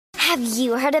Have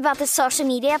you heard about the social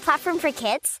media platform for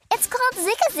kids? It's called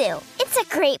Zigazoo. It's a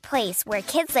great place where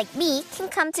kids like me can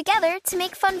come together to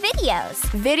make fun videos.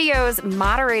 Videos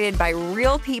moderated by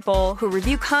real people who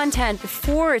review content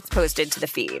before it's posted to the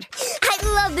feed. I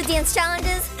love the dance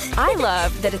challenges. I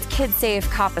love that it's kid-safe,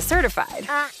 COPPA certified.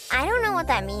 I don't know what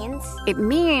that means. It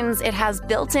means it has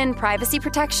built-in privacy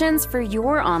protections for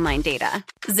your online data.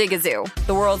 Zigazoo,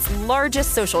 the world's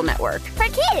largest social network. For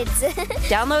kids.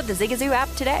 Download the Zigazoo app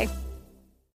today.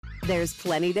 There's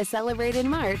plenty to celebrate in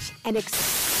March and National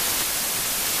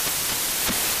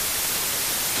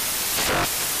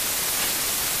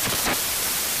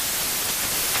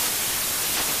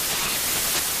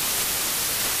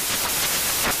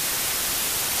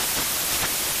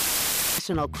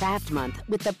Craft Month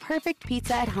with the perfect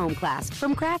pizza at home class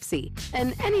from Craftsy.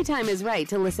 And anytime is right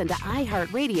to listen to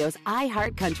iHeartRadio's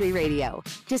iHeartCountry Radio.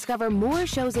 Discover more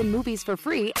shows and movies for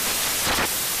free.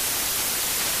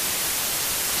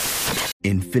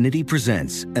 Infiniti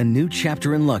presents a new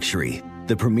chapter in luxury,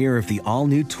 the premiere of the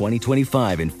all-new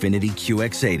 2025 Infiniti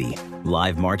QX80,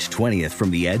 live March 20th from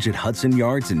the Edge at Hudson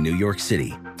Yards in New York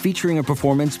City, featuring a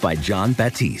performance by John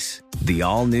Batiste. The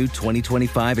all-new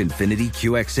 2025 Infiniti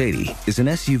QX80 is an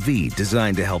SUV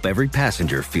designed to help every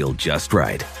passenger feel just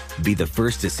right. Be the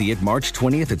first to see it March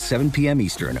 20th at 7 p.m.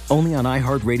 Eastern, only on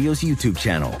iHeartRadio's YouTube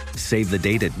channel. Save the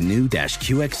date at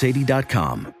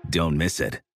new-QX80.com. Don't miss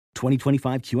it.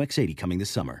 2025 QX80 coming this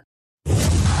summer.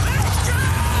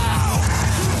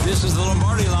 This is the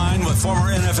Lombardi Line with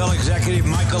former NFL executive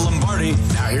Michael Lombardi.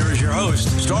 Now here is your host,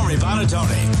 Stormy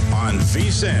Buonantony, on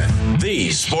VSiN,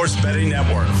 the Sports Betting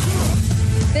Network.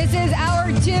 This is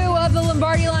hour 2 of the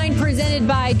Lombardi Line presented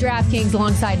by DraftKings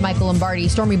alongside Michael Lombardi.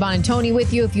 Stormy Buonantony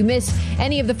with you. If you missed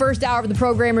any of the first hour of the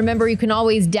program, remember you can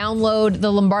always download the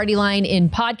Lombardi Line in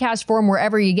podcast form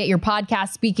wherever you get your podcast.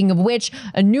 Speaking of which,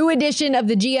 a new edition of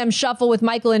the GM Shuffle with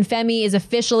Michael and Femi is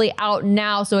officially out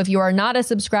now. So if you are not a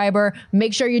subscriber,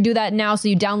 make sure you do that now so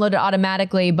you download it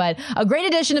automatically. But a great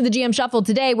edition of the GM Shuffle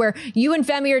today where you and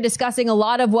Femi are discussing a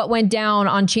lot of what went down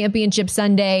on Championship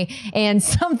Sunday and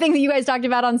something that you guys talked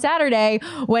about on Saturday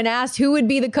when asked who would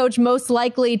be the coach most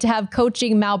likely to have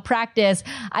coaching malpractice.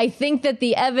 I think that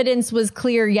the evidence was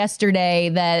clear yesterday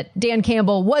that Dan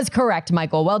Campbell was correct,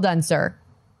 Michael. Well done, sir.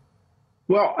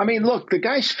 Well, I mean, look, the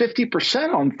guy's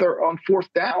 50% on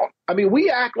fourth down. I mean,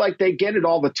 we act like they get it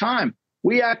all the time.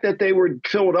 We act that they were in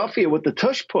Philadelphia with the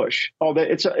tush push. Oh,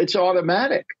 it's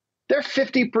automatic. They're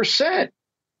 50%.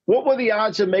 What were the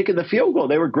odds of making the field goal?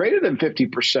 They were greater than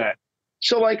 50%.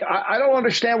 So, like, I don't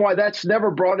understand why that's never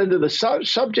brought into the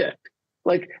subject.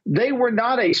 Like, they were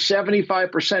not a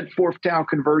 75% fourth down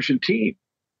conversion team.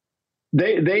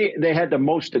 They had the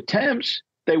most attempts.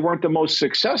 They weren't the most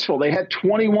successful. They had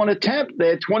 21 attempts. They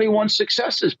had 21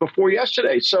 successes before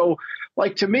yesterday. So,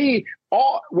 like, to me,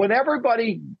 when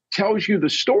everybody tells you the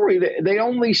story, they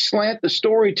only slant the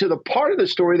story to the part of the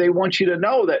story they want you to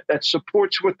know that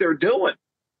supports what they're doing.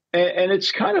 And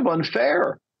it's kind of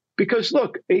unfair. Because,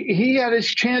 look, he had his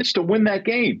chance to win that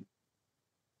game.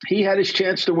 He had his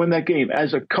chance to win that game.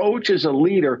 As a coach, as a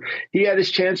leader, he had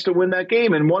his chance to win that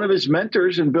game. And one of his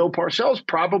mentors, and Bill Parcells,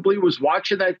 probably was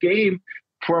watching that game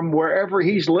from wherever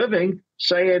he's living,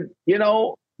 saying, you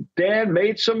know, Dan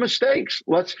made some mistakes.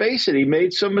 Let's face it. He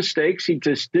made some mistakes. He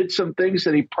just did some things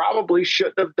that he probably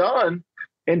shouldn't have done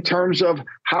in terms of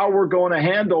how we're going to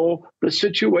handle the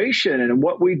situation and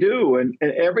what we do. And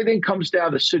everything comes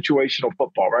down to situational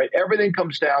football, right? Everything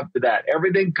comes down to that.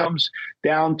 Everything comes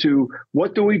down to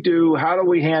what do we do? How do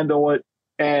we handle it?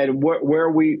 And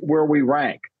where we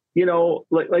rank. You know,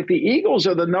 like the Eagles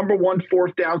are the number one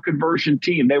fourth down conversion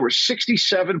team. They were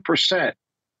 67%. I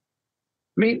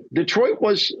mean, Detroit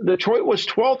was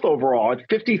 12th overall at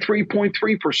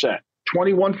 53.3%,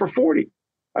 21 for 40.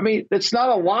 I mean, it's not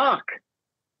a lock.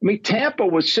 I mean, Tampa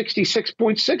was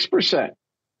 66.6%.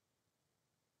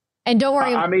 And don't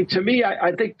worry. I mean, to me,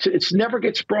 I think it never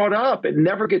gets brought up. It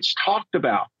never gets talked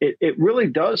about. It really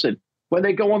doesn't. When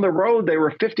they go on the road, they were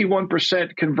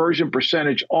 51% conversion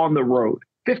percentage on the road.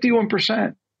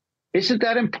 51%. Isn't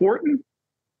that important?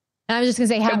 And I was just going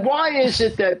to say, and why is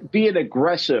it that being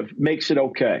aggressive makes it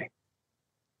okay?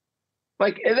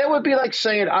 Like, and that would be like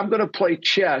saying, I'm going to play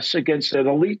chess against an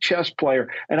elite chess player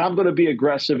and I'm going to be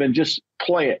aggressive and just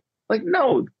play it. Like,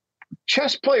 no,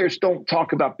 chess players don't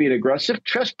talk about being aggressive.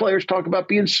 Chess players talk about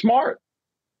being smart.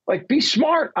 Like, be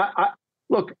smart.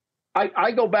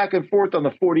 I go back and forth on the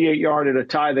 48-yard to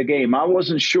tie the game. I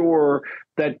wasn't sure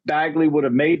that Bagley would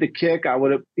have made the kick. I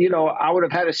would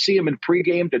have had to see him in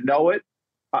pregame to know it.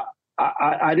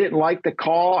 I didn't like the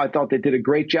call. I thought they did a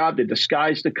great job. They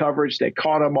disguised the coverage. They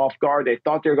caught him off guard. They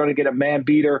thought they were going to get a man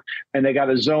beater, and they got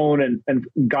a zone, and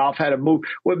Goff had to move.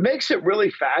 What makes it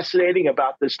really fascinating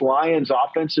about this Lions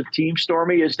offensive team,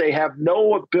 Stormy, is they have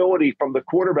no ability from the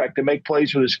quarterback to make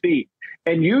plays with his feet.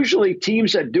 And usually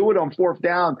teams that do it on fourth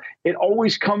down, it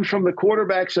always comes from the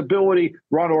quarterback's ability,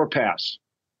 run or pass.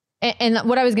 And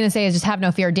what I was going to say is just have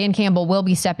no fear. Dan Campbell will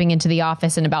be stepping into the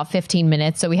office in about 15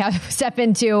 minutes. So we have to step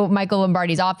into Michael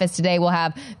Lombardi's office today. We'll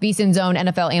have VSiN's own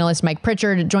NFL analyst Mike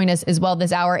Pritchard join us as well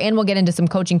this hour. And we'll get into some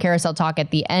coaching carousel talk at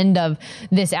the end of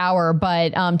this hour.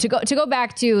 But to go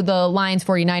back to the Lions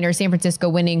 49ers, San Francisco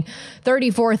winning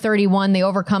 34-31. They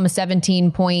overcome a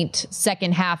 17-point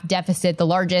second half deficit, the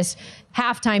largest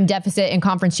halftime deficit in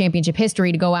conference championship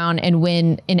history, to go out and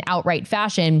win in outright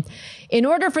fashion. In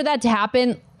order for that to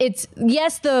happen,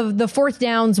 the fourth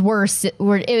downs were it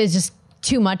was just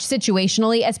too much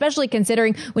situationally, especially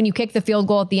considering when you kick the field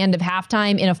goal at the end of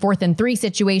halftime in a 4th and 3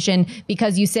 situation,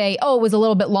 because you say, oh, it was a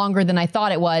little bit longer than I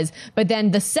thought it was. But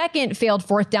then the second failed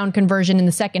fourth down conversion in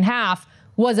the second half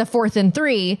was a 4th and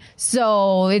 3.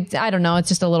 So I don't know. It's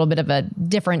just a little bit of a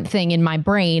different thing in my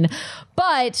brain.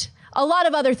 But a lot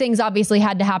of other things obviously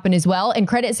had to happen as well. And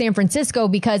credit San Francisco,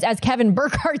 because as Kevin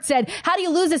Burkhardt said, how do you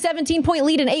lose a 17-point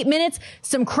lead in 8 minutes?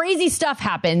 Some crazy stuff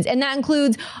happens. And that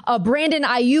includes a Brandon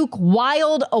Ayuk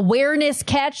wild awareness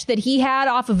catch that he had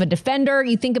off of a defender.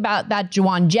 You think about that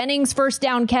Juwan Jennings first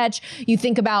down catch. You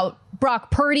think about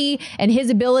Brock Purdy and his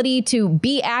ability to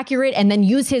be accurate and then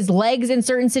use his legs in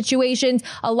certain situations.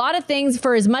 A lot of things.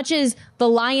 For as much as the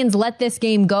Lions let this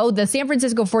game go, the San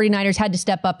Francisco 49ers had to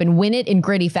step up and win it in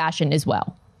gritty fashion as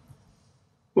well.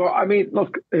 Well, I mean,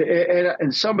 look,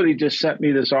 and somebody just sent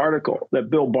me this article that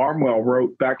Bill Barnwell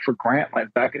wrote back for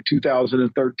Grantland back in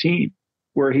 2013,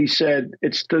 where he said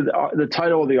the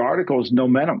title of the article is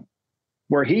Momentum,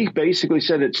 where he basically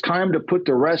said it's time to put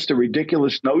to rest the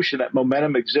ridiculous notion that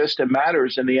momentum exists and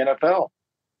matters in the NFL.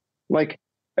 Like,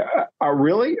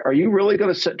 are you really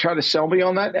going to try to sell me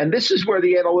on that? And this is where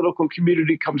the analytical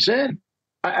community comes in.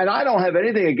 And I don't have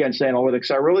anything against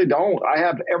analytics. I really don't. I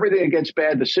have everything against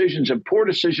bad decisions and poor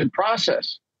decision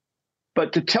process.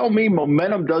 But to tell me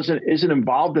momentum isn't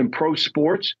involved in pro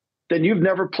sports, then you've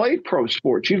never played pro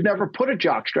sports. You've never put a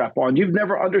jockstrap on. You've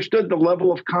never understood the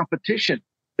level of competition.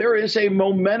 There is a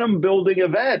momentum building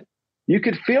event. You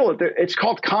could feel it. It's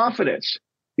called confidence.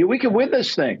 We can win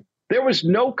this thing. There was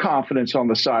no confidence on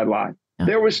the sideline. No.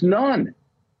 There was none.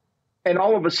 And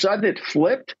all of a sudden it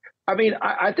flipped. I mean,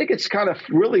 I think it's kind of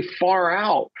really far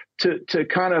out to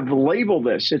kind of label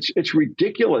this. It's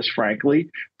ridiculous, frankly,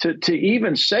 to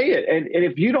even say it. And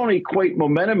if you don't equate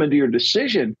momentum into your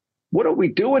decision, what are we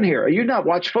doing here? You've not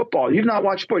watched football. You've not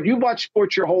watched sport. You've watched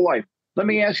sports your whole life. Let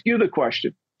me ask you the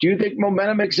question. Do you think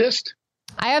momentum exists?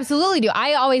 I absolutely do.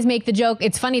 I always make the joke.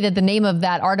 It's funny that the name of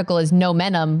that article is No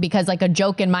Menum, because like a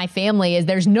joke in my family is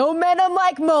there's no menum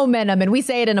like momentum. And we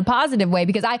say it in a positive way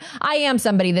because I am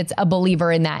somebody that's a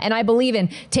believer in that. And I believe in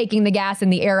taking the gas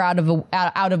and the air out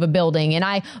of a building. And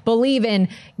I believe in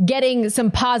getting some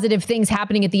positive things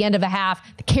happening at the end of a half,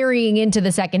 carrying into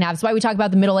the second half. That's why we talk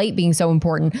about the middle eight being so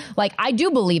important. Like, I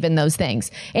do believe in those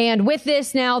things. And with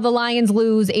this now, the Lions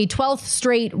lose a 12th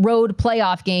straight road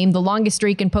playoff game, the longest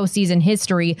streak in postseason history.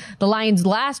 The Lions'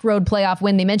 last road playoff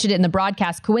win, they mentioned it in the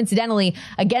broadcast, coincidentally,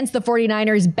 against the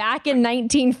 49ers back in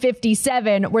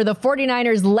 1957, where the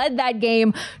 49ers led that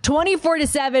game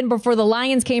 24-7 before the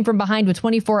Lions came from behind with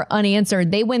 24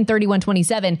 unanswered. They win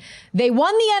 31-27. They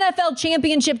won the NFL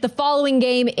championship the following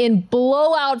game in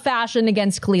blowout fashion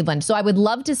against Cleveland. So I would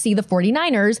love to see the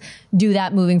 49ers do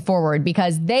that moving forward,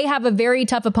 because they have a very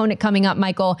tough opponent coming up,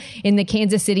 Michael, in the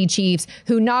Kansas City Chiefs,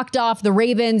 who knocked off the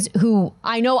Ravens, who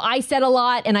I know I said a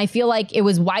lot, and I feel like it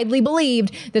was widely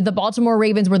believed that the Baltimore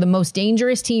Ravens were the most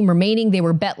dangerous team remaining. They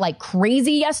were bet like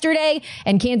crazy yesterday,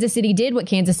 and Kansas City did what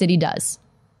Kansas City does.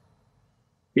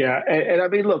 Yeah, and I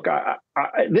mean, look,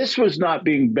 this was not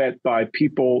being bet by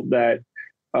people that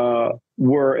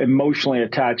were emotionally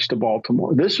attached to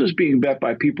Baltimore. This was being bet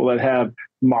by people that have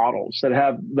models,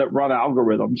 that run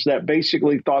algorithms, that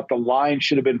basically thought the line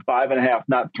should have been 5.5,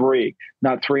 not 3,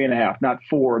 not 3.5, not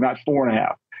 4, not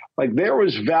 4.5. Like, there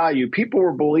was value. People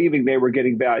were believing they were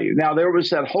getting value. Now, there was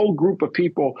that whole group of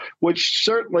people, which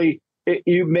certainly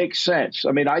you make sense.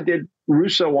 I mean, I did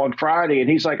Russo on Friday, and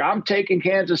he's like, I'm taking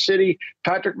Kansas City.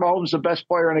 Patrick Mahomes is the best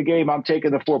player in the game. I'm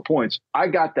taking the 4 points. I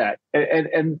got that.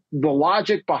 And the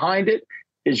logic behind it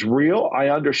is real. I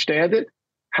understand it.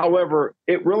 However,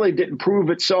 it really didn't prove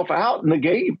itself out in the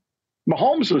game.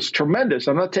 Mahomes was tremendous.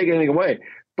 I'm not taking anything away.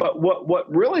 But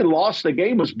what really lost the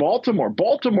game was Baltimore.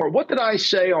 Baltimore, what did I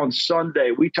say on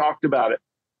Sunday? We talked about it.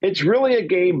 It's really a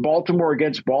game Baltimore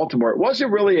against Baltimore. It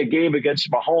wasn't really a game against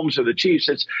Mahomes or the Chiefs.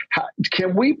 It's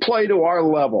can we play to our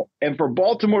level? And for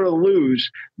Baltimore to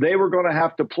lose, they were going to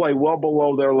have to play well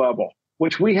below their level,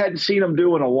 which we hadn't seen them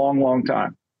do in a long, long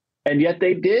time. And yet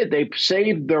they did. They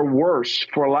saved their worst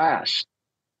for last.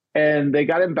 And they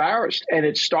got embarrassed. And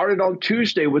it started on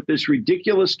Tuesday with this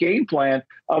ridiculous game plan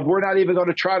of we're not even going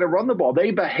to try to run the ball.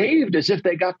 They behaved as if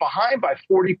they got behind by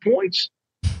 40 points.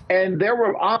 And there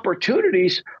were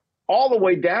opportunities all the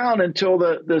way down until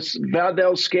this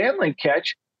Valdez-Scantling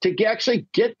catch to actually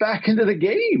get back into the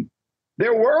game.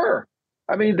 There were.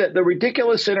 I mean, the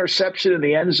ridiculous interception in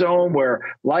the end zone where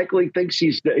Likely thinks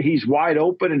he's wide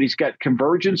open and he's got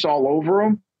convergence all over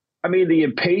him. I mean, the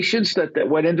impatience that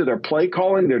went into their play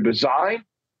calling, their design,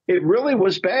 it really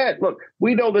was bad. Look,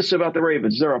 we know this about the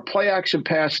Ravens. They're a play-action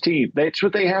pass team. That's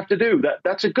what they have to do.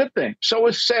 That's a good thing. So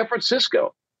is San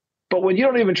Francisco. But when you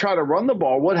don't even try to run the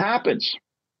ball, what happens?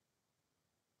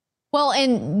 Well,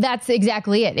 and that's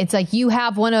exactly it. It's like you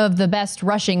have one of the best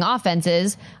rushing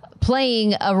offenses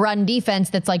playing a run defense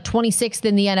that's like 26th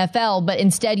in the NFL, but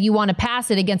instead you want to pass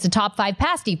it against a top 5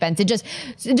 pass defense. It just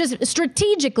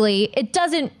strategically, it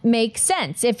doesn't make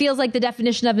sense. It feels like the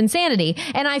definition of insanity.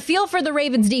 And I feel for the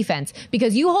Ravens defense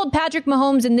because you hold Patrick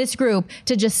Mahomes in this group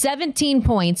to just 17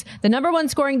 points, the number 1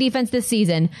 scoring defense this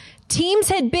season. Teams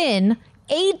had been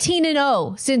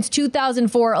 18-0 since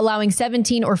 2004, allowing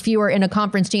 17 or fewer in a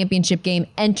conference championship game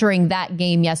entering that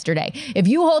game yesterday. If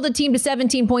you hold a team to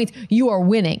 17 points, you are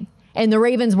winning. And the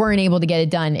Ravens weren't able to get it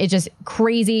done. It's just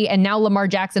crazy. And now Lamar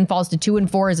Jackson falls to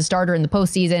 2-4 as a starter in the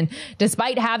postseason,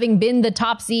 despite having been the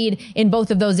top seed in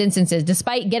both of those instances,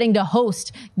 despite getting to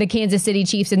host the Kansas City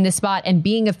Chiefs in this spot and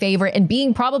being a favorite and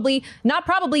being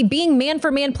being man for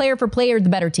man, player for player, the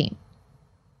better team.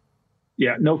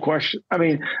 Yeah, no question. I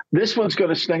mean, this one's going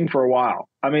to sting for a while.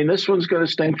 I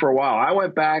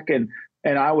went back and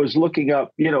I was looking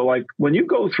up, like when you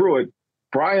go through it,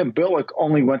 Brian Billick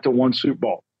only went to 1 Super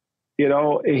Bowl.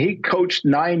 He coached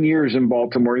 9 years in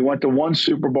Baltimore. He went to 1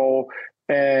 Super Bowl.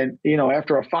 And,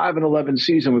 after a 5-11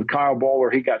 season with Kyle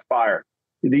Bowler, he got fired.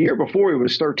 The year before, he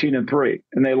was 13-3,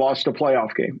 and they lost a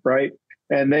playoff game, right?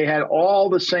 And they had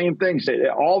all the same things,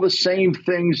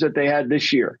 that they had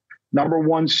this year. Number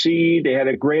 1 seed. They had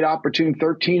a great opportunity,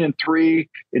 13-3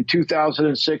 in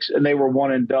 2006, and they were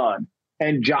one and done.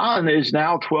 And John is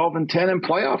now 12-10 in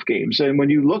playoff games. And when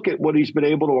you look at what he's been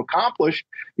able to accomplish,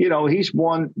 he's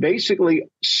won basically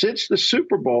since the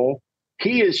Super Bowl.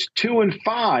 He is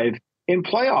 2-5 in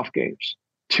playoff games.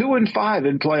 2-5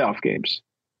 in playoff games.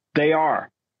 They are.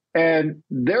 And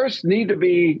there's need to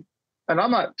be. And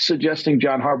I'm not suggesting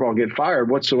John Harbaugh get fired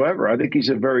whatsoever. I think he's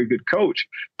a very good coach.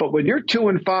 But when you're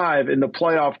 2-5 in the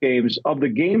playoff games of the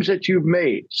games that you've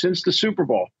made since the Super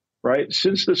Bowl, right?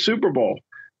 Since the Super Bowl,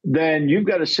 then you've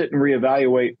got to sit and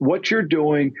reevaluate what you're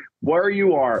doing, where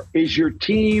you are. Is your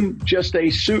team just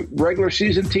a regular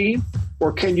season team,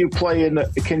 or can you play in the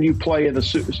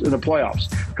playoffs?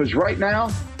 Because right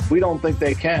now, we don't think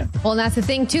they can. Well, and that's the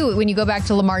thing, too. When you go back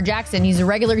to Lamar Jackson, he's a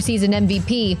regular season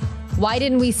MVP. Why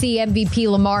didn't we see MVP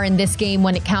Lamar in this game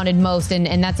when it counted most?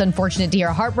 And that's unfortunate to hear.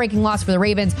 A heartbreaking loss for the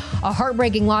Ravens, a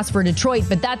heartbreaking loss for Detroit,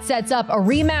 but that sets up a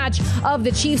rematch of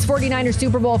the Chiefs 49ers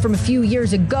Super Bowl from a few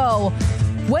years ago.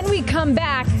 When we come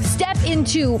back, step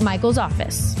into Michael's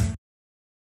office.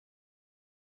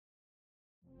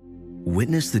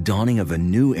 Witness the dawning of a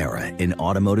new era in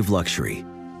automotive luxury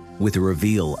with a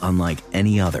reveal unlike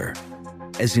any other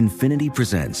as Infiniti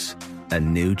presents a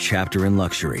new chapter in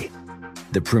luxury,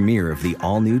 the premiere of the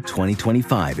all-new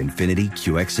 2025 Infiniti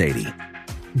QX80.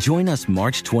 Join us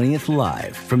March 20th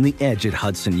live from the Edge at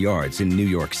Hudson Yards in New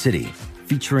York City,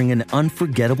 featuring an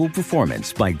unforgettable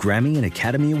performance by Grammy and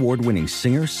Academy Award-winning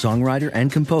singer, songwriter,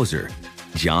 and composer,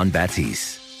 Jon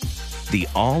Batiste. The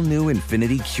all-new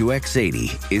Infiniti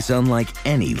QX80 is unlike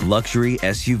any luxury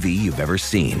SUV you've ever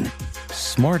seen.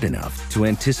 Smart enough to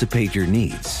anticipate your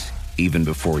needs, even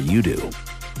before you do.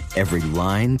 Every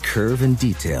line, curve, and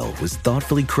detail was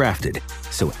thoughtfully crafted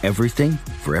so everything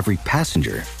for every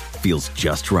passenger feels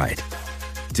just right.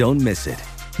 Don't miss it.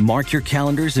 Mark your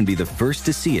calendars and be the first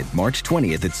to see it March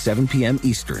 20th at 7 p.m.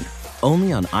 Eastern,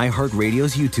 only on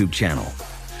iHeartRadio's YouTube channel.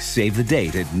 Save the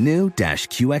date at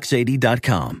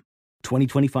new-QX80.com.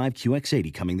 2025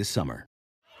 QX80 coming this summer.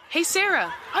 Hey,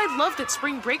 Sarah, I love that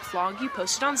spring break vlog you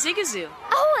posted on Zigazoo.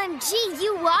 OMG,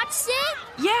 you watched it?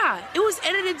 Yeah, it was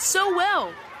edited so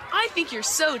well. I think you're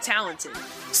so talented.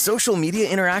 Social media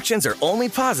interactions are only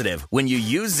positive when you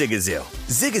use Zigazoo.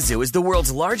 Zigazoo is the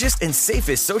world's largest and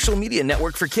safest social media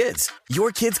network for kids.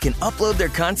 Your kids can upload their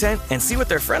content and see what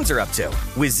their friends are up to.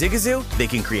 With Zigazoo, they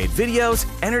can create videos,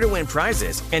 enter to win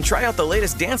prizes, and try out the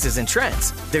latest dances and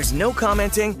trends. There's no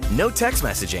commenting, no text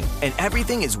messaging, and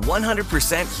everything is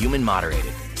 100% human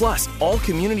moderated. Plus, all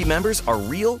community members are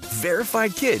real,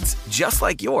 verified kids just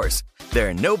like yours. There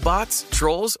are no bots,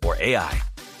 trolls, or AI.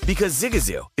 Because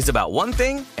Zigazoo is about one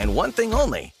thing and one thing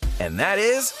only, and that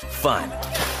is fun.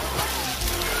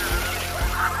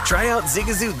 Try out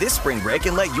Zigazoo this spring break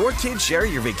and let your kids share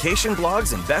your vacation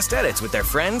blogs and best edits with their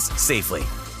friends safely.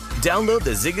 Download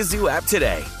the Zigazoo app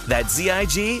today. That's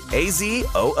Zigazoo.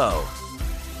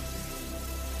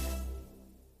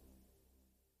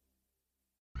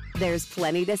 There's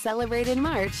plenty to celebrate in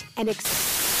March and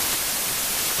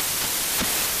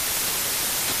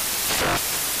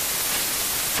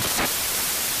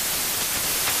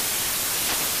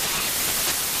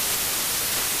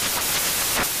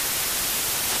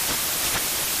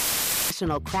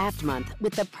Craft Month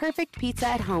with the perfect pizza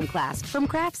at home class from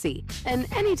Craftsy.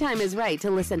 And anytime is right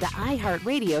to listen to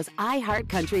iHeartRadio's iHeart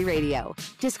Country Radio.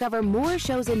 Discover more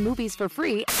shows and movies for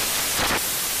free.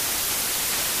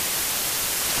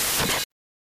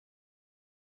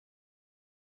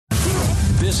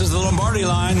 This is the Lombardi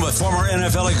Line with former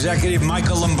NFL executive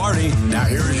Michael Lombardi. Now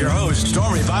here is your host,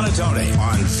 Stormy Bonatoni,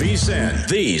 on VSiN,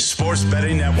 the Sports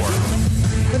Betting Network.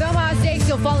 With Omaha Steaks,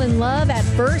 you'll fall in love at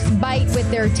first bite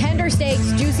with their tender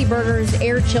steaks, juicy burgers,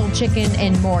 air-chilled chicken,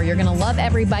 and more. You're going to love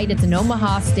every bite. It's an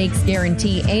Omaha Steaks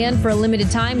guarantee. And for a limited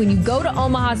time, when you go to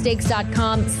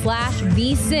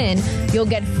omahasteaks.com/VSiN, you'll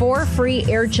get 4 free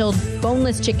air-chilled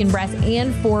boneless chicken breasts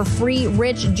and 4 free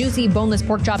rich, juicy boneless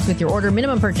pork chops with your order.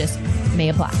 Minimum purchase may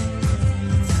apply.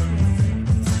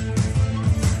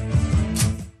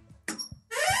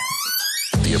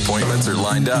 The appointments are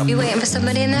lined up. You waiting for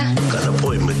somebody in there? Got an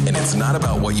appointment. And it's not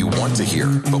about what you want to hear,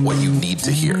 but what you need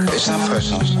to hear. It's not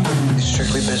personal. It's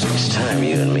strictly business. It's time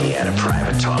you and me had a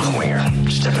private talk, Winger.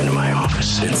 Step into my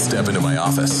office. It's Step Into My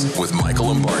Office with Michael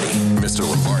Lombardi. Mr.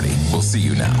 Lombardi, we'll see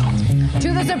you now.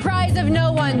 To the surprise of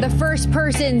no one, the first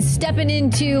person stepping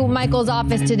into Michael's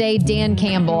office today, Dan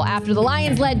Campbell. After the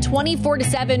Lions led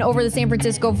 24-7 over the San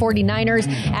Francisco 49ers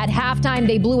at halftime,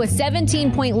 they blew a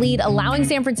 17-point lead, allowing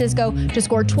San Francisco to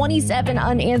score 27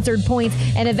 unanswered points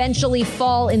and eventually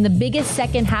fall in the biggest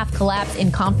second half collapse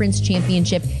in conference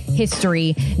championship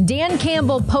history. Dan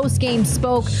Campbell post-game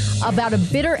spoke about a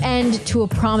bitter end to a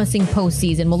promising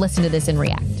postseason. We'll listen to this and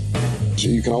react.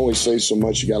 You can only say so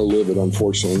much. You got to live it,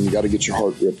 unfortunately. You got to get your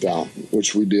heart ripped out,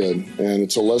 which we did. And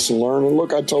it's a lesson learned. And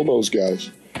look, I told those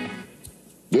guys,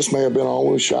 this may have been our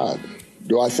only shot.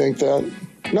 Do I think that?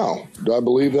 No. Do I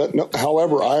believe that? No.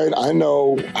 However, I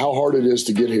know how hard it is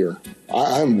to get here.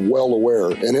 I'm well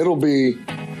aware. And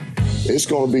it's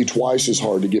going to be twice as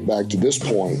hard to get back to this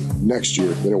point next year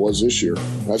than it was this year.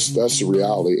 That's the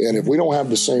reality. And if we don't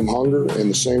have the same hunger and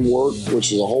the same work,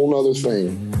 which is a whole nother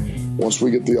thing, once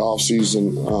we get the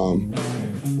offseason,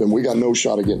 then we got no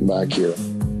shot of getting back here.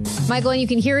 Michael, and you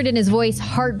can hear it in his voice,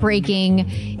 heartbreaking.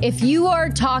 If you are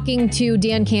talking to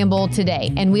Dan Campbell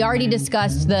today, and we already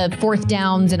discussed the fourth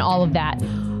downs and all of that,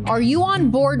 are you on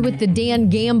board with the Dan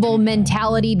Campbell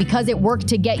mentality because it worked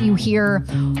to get you here?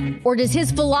 Or does his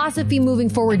philosophy moving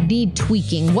forward need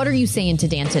tweaking? What are you saying to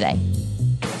Dan today?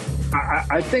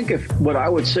 I think what I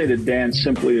would say to Dan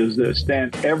simply is this: Dan,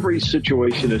 every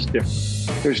situation is different.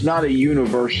 There's not a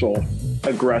universal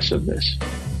aggressiveness.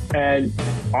 And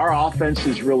our offense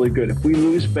is really good. If we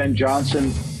lose Ben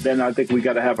Johnson, then I think we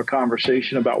got to have a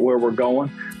conversation about where we're going.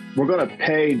 We're going to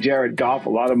pay Jared Goff a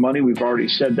lot of money. We've already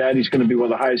said that. He's going to be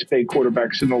one of the highest paid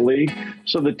quarterbacks in the league.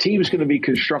 So the team's going to be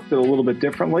constructed a little bit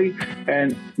differently.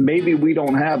 And maybe we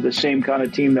don't have the same kind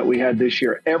of team that we had this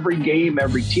year. Every game,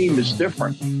 every team is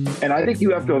different. And I think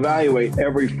you have to evaluate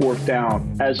every fourth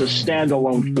down as a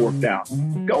standalone fourth down.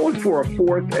 Going for a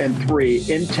 4th and 3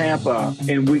 in Tampa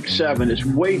in week 7 is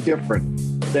way different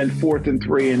than 4th and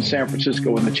 3 in San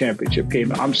Francisco in the championship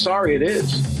game. I'm sorry it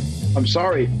is. I'm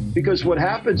sorry, because what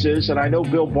happens is, and I know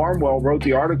Bill Barnwell wrote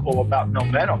the article about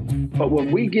momentum, but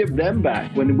when we give them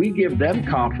back, when we give them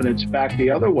confidence back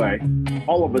the other way,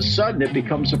 all of a sudden it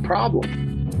becomes a problem.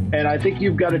 And I think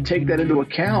you've got to take that into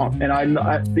account. And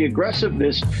the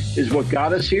aggressiveness is what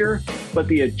got us here, but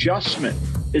the adjustment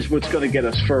is what's going to get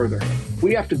us further.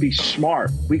 We have to be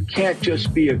smart. We can't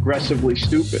just be aggressively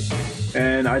stupid.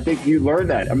 And I think you learn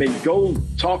that. I mean, go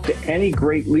talk to any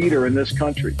great leader in this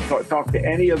country. Talk to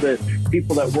any of the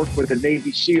people that work with the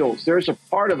Navy SEALs. There's a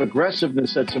part of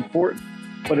aggressiveness that's important.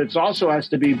 but it also has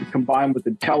to be combined with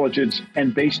intelligence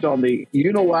and based on the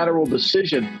unilateral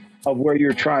decision of where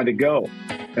you're trying to go.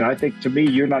 And I think, to me,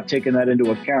 you're not taking that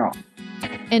into account.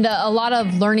 And a lot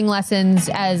of learning lessons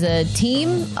as a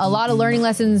team, a lot of learning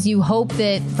lessons you hope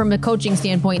that from a coaching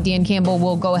standpoint, Dan Campbell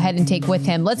will go ahead and take with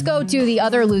him. Let's go to the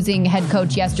other losing head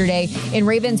coach yesterday in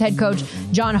Ravens head coach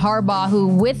John Harbaugh, who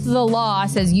with the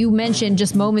loss, as you mentioned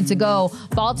just moments ago,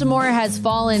 Baltimore has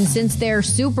fallen since their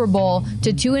Super Bowl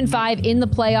to 2-5 in the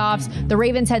playoffs. The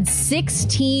Ravens had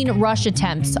 16 rush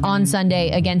attempts on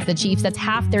Sunday against the Chiefs. That's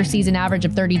half their season average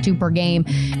of 32 per game.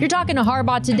 You're talking to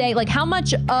Harbaugh today, like how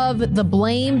much of the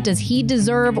blame does he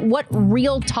deserve? What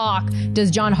real talk does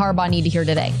John Harbaugh need to hear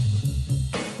today?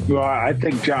 Well, I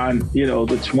think, John,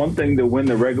 it's one thing to win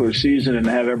the regular season and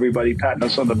have everybody patting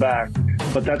us on the back,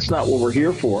 but that's not what we're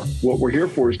here for. What we're here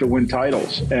for is to win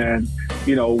titles. And,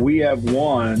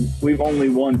 we've only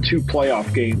won 2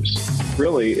 playoff games,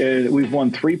 really. And we've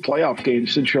won 3 playoff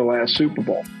games since your last Super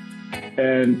Bowl.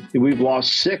 And we've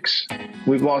lost 6.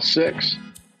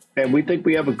 And we think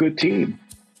we have a good team.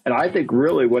 And I think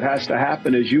really what has to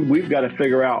happen is we've got to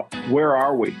figure out, where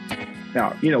are we?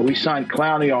 Now, we signed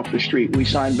Clowney off the street. We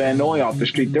signed Van Noy off the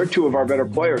street. They're 2 of our better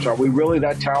players. Are we really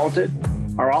that talented?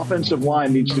 Our offensive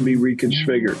line needs to be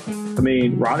reconfigured. I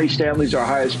mean, Ronnie Stanley's our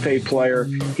highest paid player.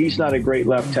 He's not a great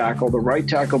left tackle. The right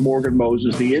tackle, Morgan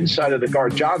Moses, the inside of the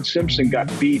guard, John Simpson got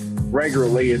beat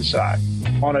regularly inside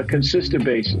on a consistent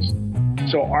basis.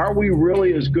 So are we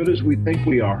really as good as we think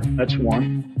we are? That's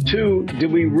one. 2, do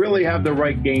we really have the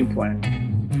right game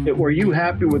plan? Were you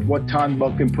happy with what Todd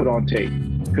Monken put on tape?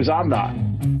 Because I'm not.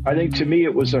 I think, to me,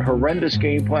 it was a horrendous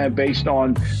game plan based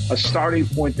on a starting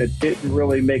point that didn't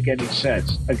really make any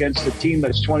sense against a team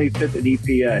that's 25th in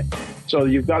EPA. So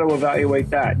you've got to evaluate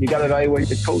that. You got to evaluate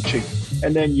the coaching.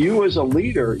 And then you as a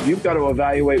leader, you've got to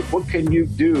evaluate what can you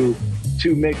do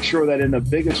to make sure that in the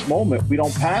biggest moment we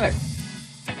don't panic.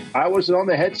 I wasn't on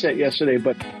the headset yesterday,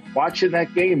 but watching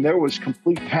that game, there was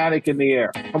complete panic in the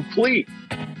air. Complete.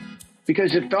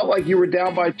 Because it felt like you were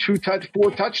down by 4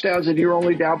 touchdowns and you're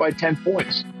only down by 10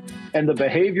 points. And the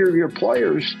behavior of your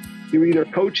players, you're either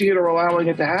coaching it or allowing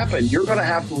it to happen. You're going to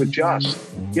have to adjust.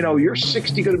 You're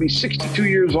going to be 62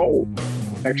 years old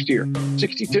next year.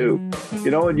 62.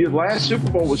 And your last Super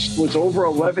Bowl was over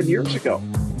 11 years ago.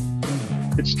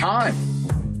 It's time.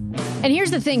 And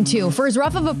here's the thing, too. For as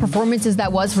rough of a performance as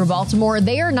that was for Baltimore,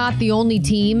 they are not the only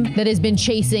team that has been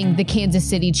chasing the Kansas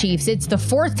City Chiefs. It's the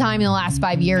 4th time in the last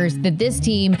 5 years that this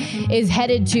team is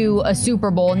headed to a Super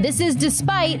Bowl. And this is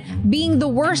despite being the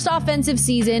worst offensive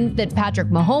season that Patrick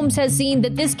Mahomes has seen,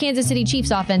 that this Kansas City Chiefs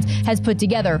offense has put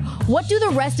together. What do the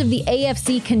rest of the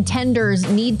AFC contenders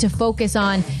need to focus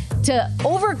on to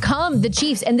overcome the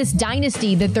Chiefs and this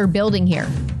dynasty that they're building here?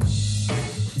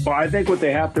 Well, I think what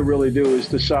they have to really do is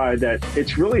decide that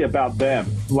it's really about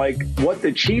them. Like what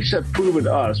the Chiefs have proven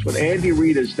to us, what Andy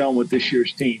Reid has done with this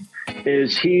year's team,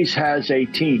 is he has a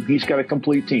team. He's got a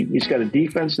complete team. He's got a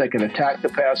defense that can attack the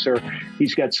passer.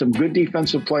 He's got some good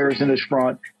defensive players in his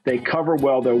front. They cover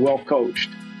well. They're well coached.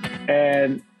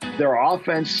 And their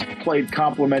offense played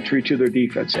complementary to their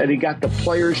defense, and he got the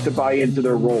players to buy into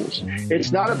their roles.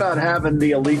 It's not about having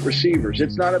the elite receivers.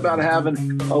 It's not about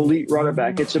having elite running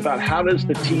back. It's about how does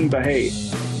the team behave,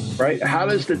 right? How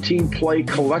does the team play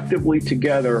collectively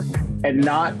together and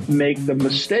not make the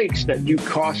mistakes that you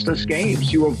cost us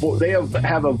games? They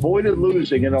have avoided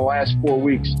losing in the last 4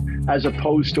 weeks as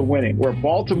opposed to winning, where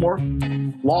Baltimore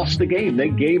lost the game. They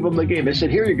gave them the game. They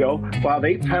said, here you go. We'll have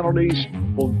 8 penalties.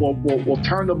 We'll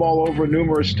turn the ball over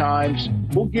numerous times.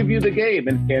 We'll give you the game.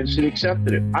 And Kansas City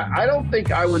accepted it. I don't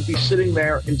think I would be sitting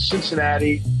there in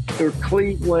Cincinnati or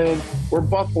Cleveland or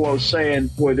Buffalo saying,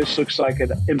 boy, this looks like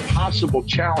an impossible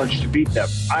challenge to beat them.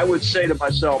 I would say to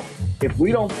myself, if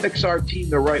we don't fix our team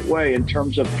the right way in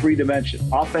terms of 3 dimensions,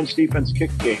 offense, defense,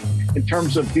 kick game, in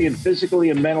terms of being physically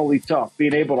and mentally tough,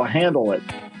 being able to handle it,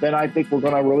 then I think we're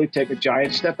going to really take a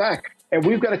giant step back. And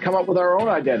we've got to come up with our own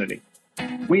identity.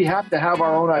 We have to have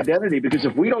our own identity, because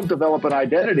if we don't develop an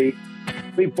identity,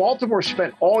 I mean, Baltimore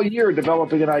spent all year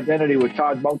developing an identity with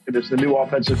Todd Monken as the new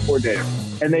offensive coordinator,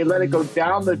 and they let it go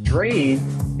down the drain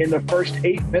in the first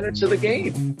 8 minutes of the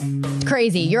game.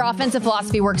 Crazy. Your offensive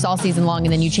philosophy works all season long,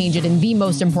 and then you change it in the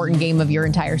most important game of your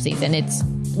entire season. It's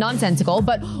nonsensical,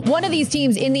 but one of these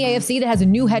teams in the AFC that has a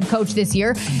new head coach this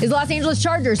year is Los Angeles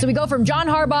Chargers. So we go from John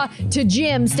Harbaugh to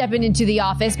Jim stepping into the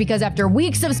office, because after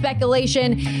weeks of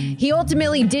speculation, he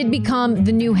ultimately did become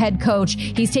the new head coach.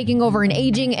 He's taking over an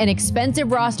aging and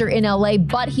expensive roster in LA,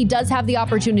 but he does have the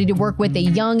opportunity to work with a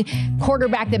young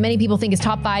quarterback that many people think is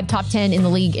top 5, top 10 in the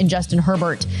league in Justin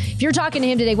Herbert. If you're talking to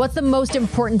him today, what's the most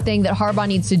important thing that Harbaugh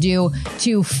needs to do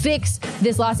to fix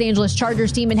this Los Angeles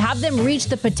Chargers team and have them reach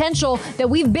the potential that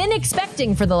we've been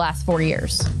expecting for the last 4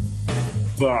 years?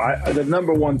 Well, the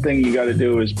number one thing you got to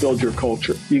do is build your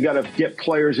culture. You got to get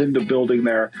players into building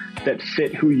there that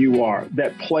fit who you are,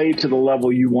 that play to the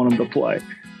level you want them to play.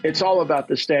 It's all about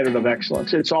the standard of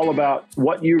excellence. It's all about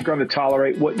what you're going to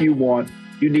tolerate, what you want.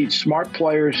 You need smart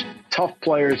players, tough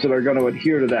players that are going to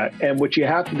adhere to that. And what you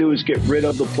have to do is get rid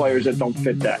of the players that don't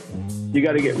fit that. You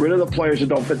got to get rid of the players that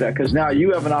don't fit that, because now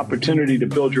you have an opportunity to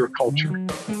build your culture,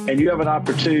 and you have an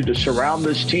opportunity to surround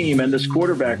this team and this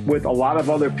quarterback with a lot of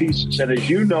other pieces. And as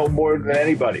you know more than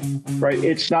anybody, right,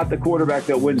 it's not the quarterback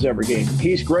that wins every game.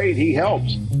 He's great. He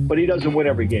helps, but he doesn't win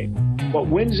every game. What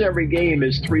wins every game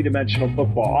is three-dimensional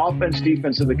football, offense,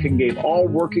 defense, and the king game, all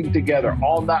working together,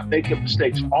 all not making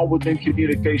mistakes, all within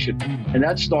communication. And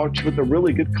that starts with a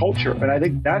really good culture. And I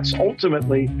think that's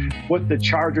ultimately what the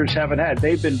Chargers haven't had.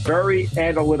 They've been very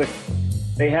analytical.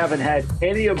 They haven't had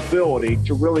any ability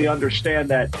to really understand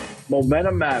that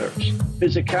momentum matters,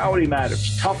 physicality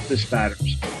matters, toughness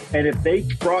matters. And if they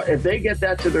get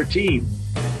that to their team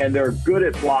and they're good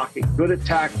at blocking, good at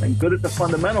tackling, good at the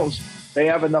fundamentals, they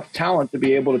have enough talent to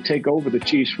be able to take over the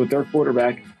Chiefs with their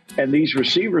quarterback and these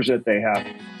receivers that they have.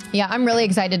 Yeah, I'm really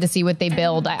excited to see what they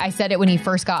build. I said it when he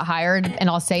first got hired, and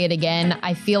I'll say it again.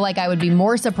 I feel like I would be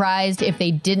more surprised if they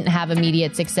didn't have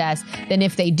immediate success than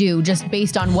if they do, just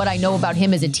based on what I know about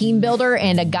him as a team builder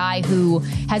and a guy who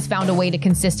has found a way to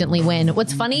consistently win.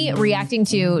 What's funny, reacting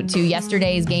to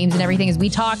yesterday's games and everything, is we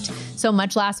talked so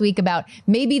much last week about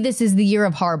maybe this is the year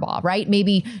of Harbaugh, right?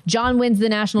 Maybe John wins the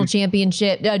national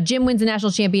championship, Jim wins the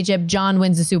national championship, John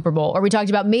wins the Super Bowl. Or we talked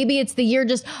about maybe it's the year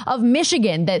just of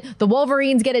Michigan, that the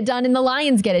Wolverines get it done and the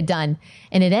Lions get it done.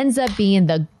 And it ends up being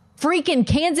the freaking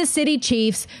Kansas City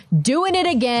Chiefs doing it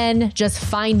again, just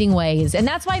finding ways. And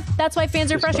that's why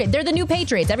fans are frustrated. They're the new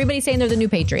Patriots. Everybody's saying they're the new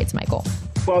Patriots, Michael.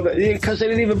 Well, because they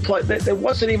didn't even play. It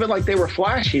wasn't even like they were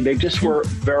flashy. They just were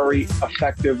very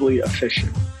effectively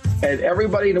efficient. And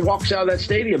everybody that walks out of that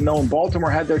stadium knowing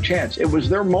Baltimore had their chance. It was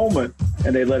their moment,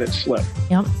 and they let it slip.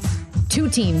 Yep. Two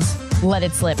teams let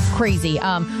it slip. Crazy.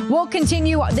 We'll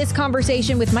continue this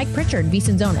conversation with Mike Pritchard,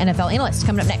 VSiN's own NFL analyst,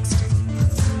 coming up next.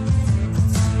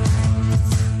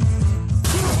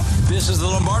 This is the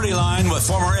Lombardi Line with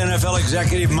former NFL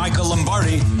executive Michael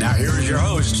Lombardi. Now here is your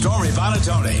host, Stormy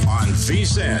Buonantony, on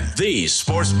VSiN, the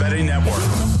Sports Betting Network.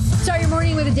 Start your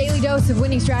morning with a daily dose of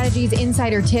winning strategies,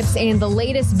 insider tips, and the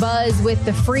latest buzz with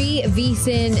the free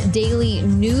VSiN daily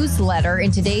newsletter.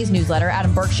 In today's newsletter,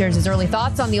 Adam Burke shares his early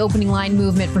thoughts on the opening line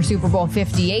movement for Super Bowl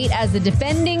 58 as the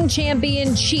defending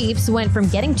champion Chiefs went from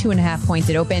getting 2.5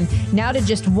 points at open now to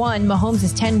just one. Mahomes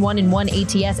is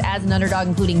 10-1-1 ATS as an underdog,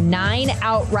 including 9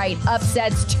 outright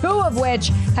upsets, 2 of which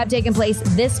have taken place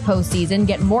this postseason.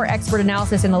 Get more expert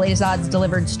analysis and the latest odds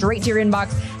delivered straight to your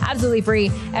inbox, absolutely free,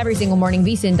 every single morning.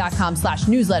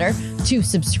 VSiN.com/newsletter to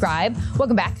subscribe.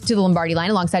 Welcome back to the Lombardi Line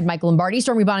alongside Michael Lombardi.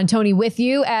 Stormy Buonantony with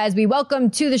you as we welcome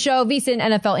to the show VSiN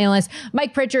NFL analyst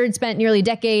Mike Pritchard. Spent nearly a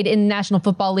decade in the National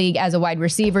Football League as a wide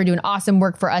receiver, doing awesome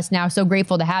work for us now. So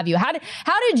grateful to have you. How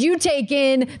did you take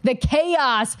in the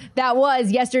chaos that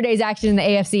was yesterday's action in the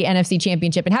AFC-NFC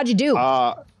Championship, and how'd you do?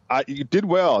 You did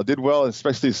well,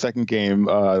 especially the second game.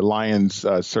 Lions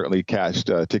certainly cashed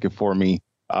a ticket for me.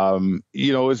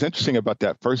 It was interesting about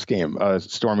that first game,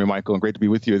 Stormy, Michael, and great to be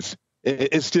with you.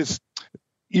 It's just,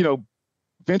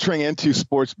 venturing into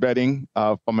sports betting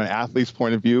from an athlete's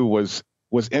point of view was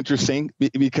interesting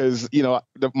because,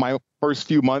 my first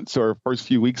few months or first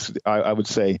few weeks, I would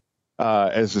say,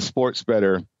 as a sports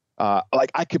bettor,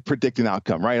 I could predict an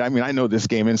outcome, right? I mean, I know this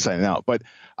game inside and out, but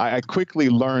I quickly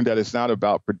learned that it's not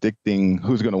about predicting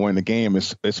who's going to win the game.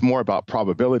 It's more about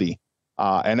probability.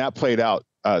 And that played out.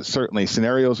 Certainly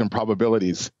scenarios and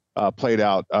probabilities played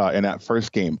out in that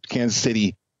first game, Kansas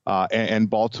City and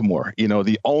Baltimore.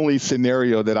 The only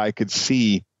scenario that I could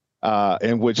see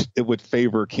in which it would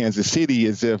favor Kansas City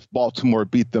is if Baltimore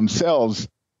beat themselves.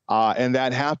 And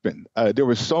that happened. There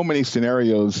were so many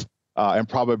scenarios and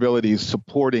probabilities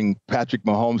supporting Patrick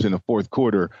Mahomes in the fourth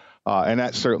quarter. And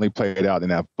that certainly played out in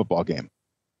that football game.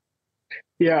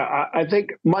 Yeah, I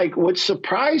think, Mike, what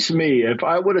surprised me, if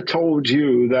I would have told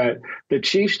you that the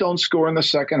Chiefs don't score in the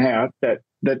second half, that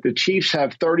the Chiefs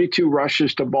have 32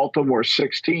 rushes to Baltimore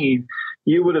 16,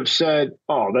 you would have said,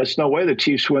 oh, there's no way the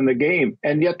Chiefs win the game.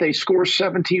 And yet they score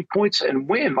 17 points and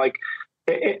win.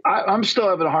 I'm still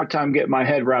having a hard time getting my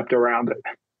head wrapped around it.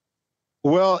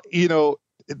 Well,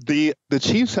 the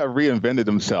Chiefs have reinvented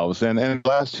themselves, and in the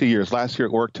last 2 years, last year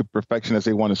it worked to perfection as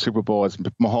they won a Super Bowl, as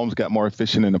Mahomes got more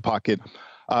efficient in the pocket.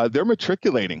 they're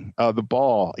matriculating the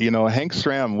ball. Hank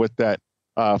Stram with that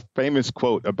famous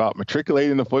quote about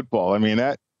matriculating the football. I mean,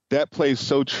 that plays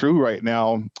so true right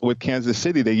now with Kansas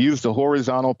City. They use the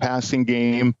horizontal passing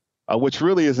game, which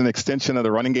really is an extension of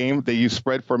the running game. They use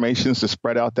spread formations to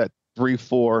spread out that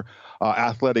 3-4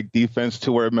 athletic defense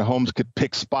to where Mahomes could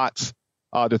pick spots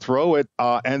to throw it.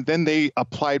 And then they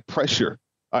applied pressure.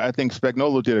 I think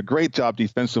Spagnuolo did a great job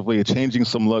defensively of changing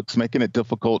some looks, making it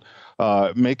difficult,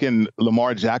 making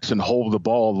Lamar Jackson hold the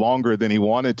ball longer than he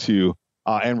wanted to,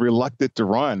 and reluctant to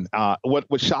run.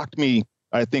 What shocked me,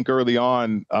 I think, early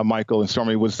on, Michael and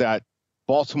Stormy, was that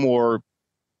Baltimore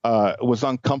was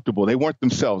uncomfortable. They weren't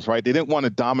themselves, right? They didn't want to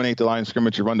dominate the line of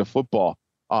scrimmage and run the football.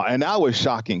 And that was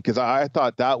shocking because I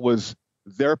thought that was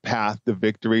their path to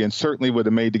victory and certainly would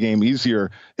have made the game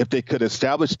easier if they could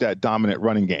establish that dominant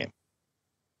running game.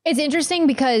 It's interesting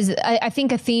because I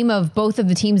think a theme of both of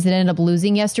the teams that ended up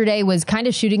losing yesterday was kind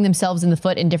of shooting themselves in the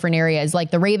foot in different areas,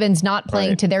 like the Ravens not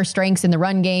playing to their strengths in the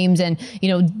run games and,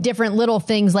 different little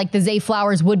things like the Zay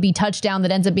Flowers would-be touchdown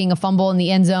that ends up being a fumble in the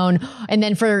end zone. And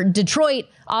then for Detroit,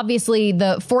 obviously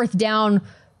the fourth down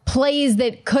plays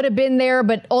that could have been there,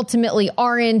 but ultimately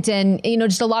aren't. And,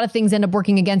 just a lot of things end up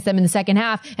working against them in the second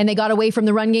half. And they got away from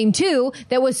the run game, too,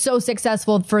 that was so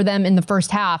successful for them in the first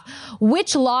half.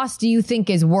 Which loss do you think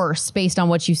is worse based on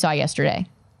what you saw yesterday?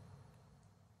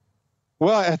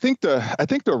 Well, I think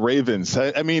the Ravens,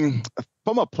 I mean,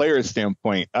 from a player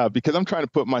standpoint, because I'm trying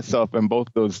to put myself in both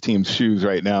those teams' shoes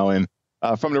right now. And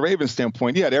from the Ravens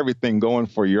standpoint, you had everything going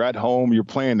for you. You're at home. You're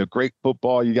playing the great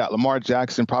football. You got Lamar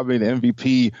Jackson, probably the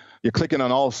MVP. You're clicking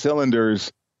on all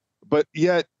cylinders, but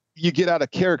yet you get out of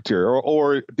character.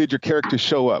 Or did your character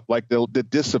show up? Like the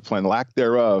discipline, lack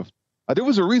thereof. There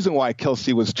was a reason why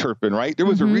Kelsey was chirping, right? There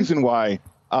was a reason why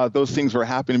those things were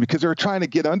happening, because they were trying to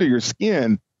get under your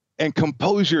skin. And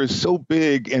composure is so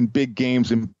big in big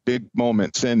games and big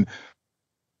moments. And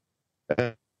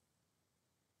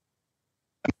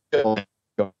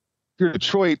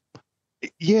Detroit,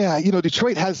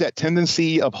 Detroit has that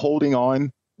tendency of holding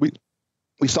on.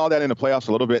 We saw that in the playoffs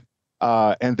a little bit.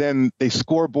 And then they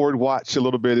scoreboard watch a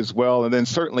little bit as well. And then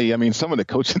certainly, I mean, some of the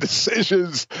coaching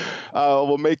decisions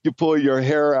will make you pull your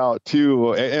hair out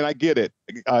too. And I get it,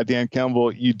 Dan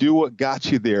Campbell, you do what got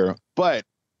you there. But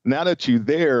now that you're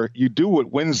there, you do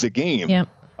what wins the game. Yep.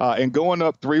 And going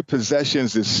up 3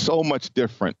 possessions is so much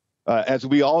different. As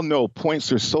we all know,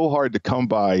 points are so hard to come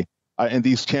by in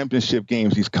these championship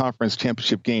games, these conference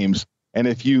championship games. And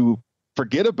if you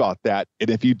forget about that, and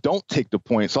if you don't take the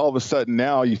points, all of a sudden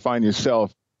now you find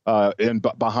yourself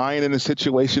behind in a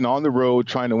situation on the road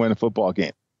trying to win a football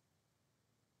game.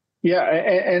 Yeah,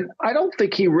 and I don't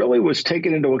think he really was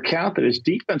taking into account that his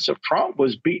defensive front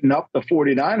was beating up the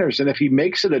 49ers. And if he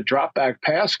makes it a drop-back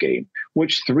pass game,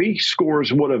 which 3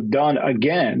 scores would have done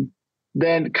again,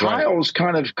 then Kyle's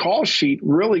kind of call sheet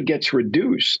really gets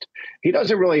reduced. He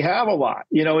doesn't really have a lot.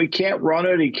 He can't run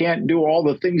it. He can't do all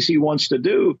the things he wants to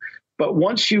do. But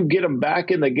once you get him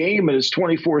back in the game and it's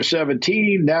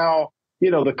 24-17, now,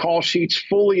 the call sheet's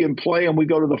fully in play and we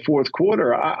go to the fourth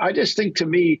quarter. I just think, to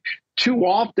me, too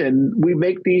often we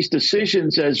make these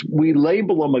decisions as we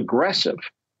label them aggressive.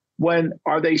 When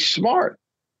are they smart?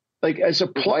 Like, as a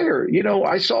player,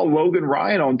 I saw Logan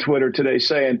Ryan on Twitter today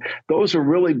saying those are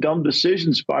really dumb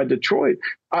decisions by Detroit.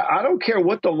 I don't care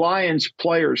what the Lions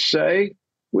players say.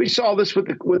 We saw this with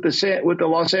the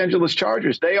Los Angeles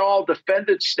Chargers. They all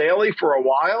defended Staley for a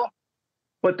while,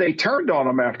 but they turned on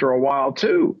him after a while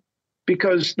too,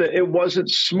 because it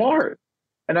wasn't smart.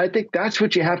 And I think that's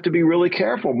what you have to be really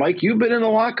careful. Mike, you've been in the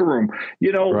locker room.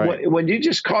 When you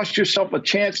just cost yourself a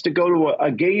chance to go to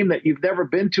a game that you've never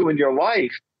been to in your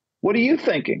life, what are you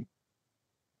thinking?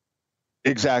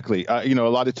 Exactly. A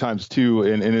lot of times too,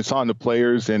 and it's on the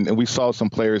players, and we saw some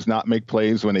players not make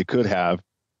plays when they could have.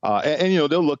 And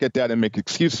they'll look at that and make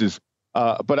excuses.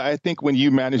 But I think when you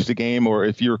manage the game, or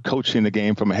if you're coaching the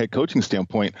game from a head coaching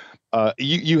standpoint,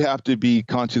 you have to be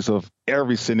conscious of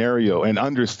every scenario and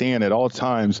understand at all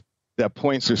times that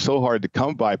points are so hard to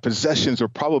come by. Possessions are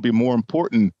probably more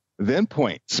important than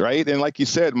points, right? And like you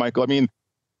said, Michael, I mean,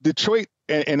 Detroit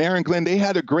and Aaron Glenn, they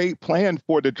had a great plan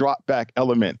for the drop back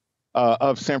element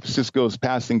of San Francisco's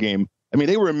passing game. I mean,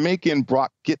 they were making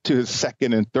Brock get to his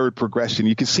second and third progression.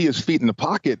 You could see his feet in the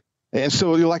pocket. And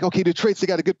so you're like, okay, Detroit's, they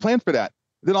got a good plan for that.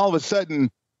 Then all of a sudden,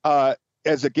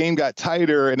 as the game got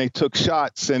tighter and they took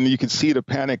shots, and you could see the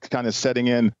panic kind of setting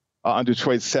in on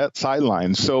Detroit's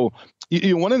sideline. So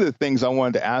one of the things I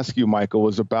wanted to ask you, Michael,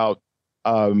 was about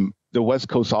the West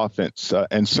Coast offense.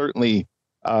 And certainly,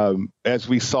 as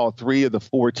we saw 3 of the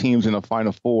 4 teams in the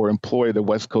Final Four employ the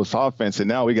West Coast offense, and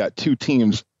now we got 2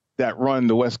 teams that run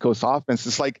the West Coast offense.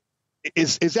 It's like,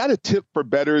 is that a tip for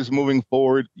bettors moving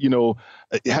forward? You know,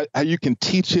 how you can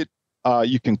teach it,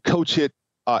 you can coach it,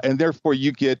 and therefore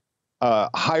you get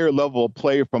higher level of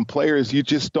play from players you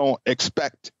just don't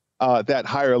expect that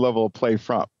higher level of play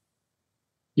from.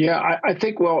 Yeah, I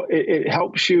think, well, it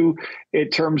helps you in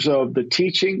terms of the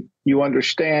teaching. You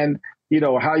understand, you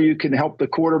know, how you can help the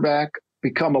quarterback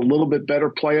become a little bit better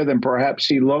player than perhaps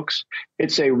he looks.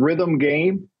 It's a rhythm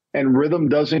game, and rhythm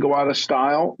doesn't go out of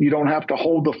style. You don't have to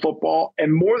hold the football.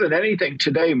 And more than anything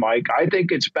today, Mike, I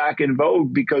think it's back in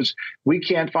vogue because we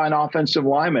can't find offensive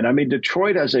linemen. I mean,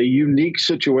 Detroit has a unique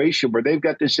situation where they've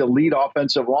got this elite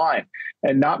offensive line,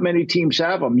 and not many teams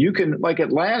have them. You can, like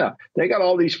Atlanta, they got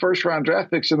all these first-round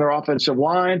draft picks in their offensive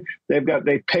line.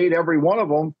 They paid every one of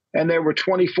them, and they were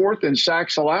 24th in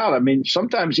sacks allowed. I mean,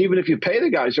 sometimes even if you pay the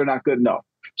guys, they're not good enough.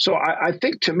 So I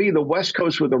think, to me, the West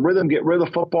Coast with the rhythm, get rid of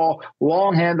the football,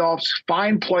 long handoffs,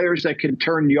 find players that can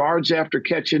turn yards after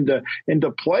catch into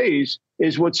plays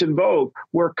is what's in vogue.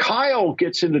 Where Kyle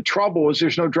gets into trouble is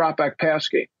there's no drop back pass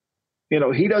game. You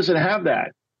know, he doesn't have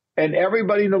that. And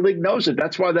everybody in the league knows it.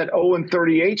 That's why that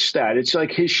 0-38 stat, it's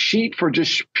like his sheet for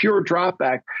just pure drop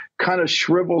back kind of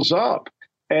shrivels up.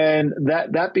 And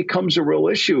that becomes a real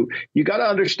issue. You got to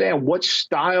understand, what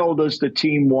style does the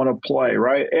team want to play,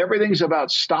 right? Everything's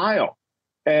about style.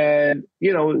 And,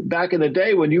 you know, back in the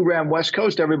day when you ran West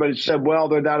Coast, everybody said, well,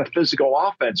 they're not a physical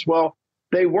offense. Well,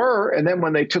 they were. And then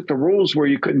when they took the rules where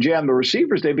you couldn't jam the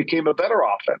receivers, they became a better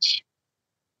offense.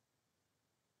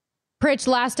 Pritch,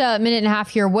 last minute and a half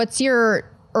here. What's your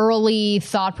early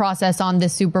thought process on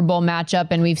this Super Bowl matchup?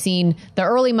 And we've seen the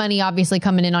early money obviously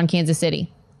coming in on Kansas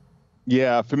City.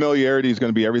 Yeah, familiarity is going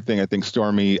to be everything, I think,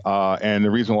 Stormy. And the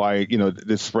reason why, you know,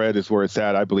 this spread is where it's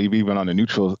at, I believe, even on a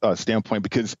neutral standpoint,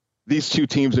 because these two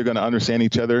teams are going to understand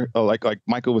each other. Like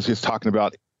Michael was just talking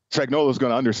about, Spagnuolo is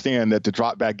going to understand that the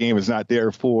drop back game is not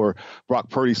there for Brock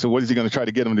Purdy. So what is he going to try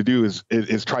to get them to do is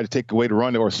try to take away the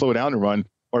run or slow down the run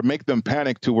or make them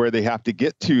panic to where they have to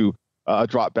get to a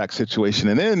drop back situation.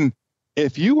 And then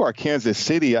if you are Kansas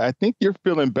City, I think you're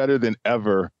feeling better than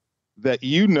ever that,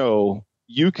 you know,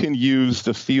 you can use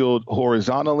the field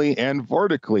horizontally and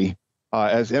vertically,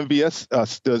 as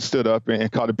MVS stood up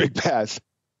and caught a big pass,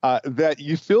 that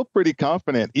you feel pretty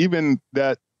confident, even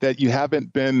that you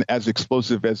haven't been as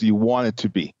explosive as you wanted to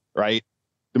be, right?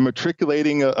 The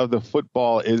matriculating of the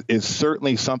football is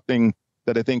certainly something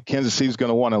that I think Kansas City is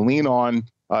going to want to lean on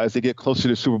as they get closer to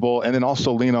the Super Bowl, and then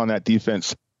also lean on that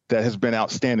defense that has been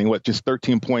outstanding, just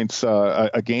 13 points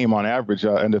a game on average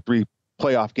in the 3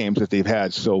 playoff games that they've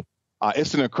had. So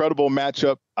it's an incredible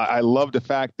matchup. I love the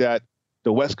fact that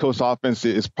the West Coast offense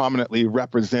is prominently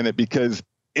represented because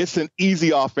it's an easy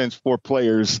offense for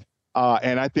players.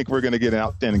 And I think we're going to get an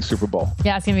outstanding Super Bowl.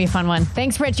 Yeah, it's going to be a fun one.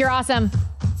 Thanks, Pritch. You're awesome.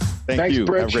 Thanks, you.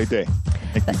 Pritch. Have a great day.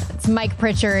 It's Mike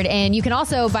Pritchard. And you can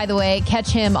also, by the way,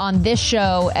 catch him on this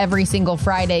show every single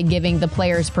Friday, giving the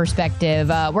players' perspective.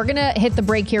 We're going to hit the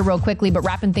break here real quickly, but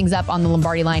wrapping things up on the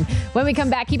Lombardi line. When we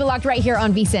come back, keep it locked right here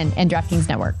on VSiN and DraftKings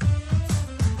Network.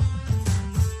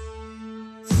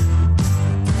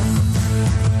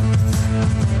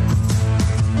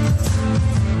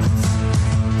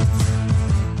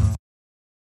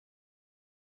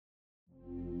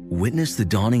 Witness the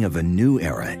dawning of a new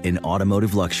era in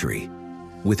automotive luxury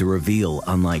with a reveal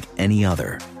unlike any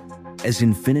other as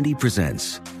Infiniti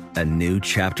presents a new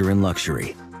chapter in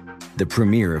luxury, the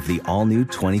premiere of the all-new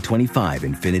 2025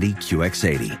 Infiniti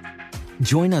QX80.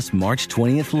 Join us March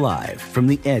 20th live from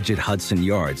the Edge at Hudson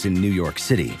Yards in New York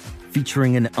City,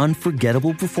 featuring an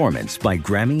unforgettable performance by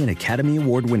Grammy and Academy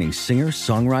Award-winning singer,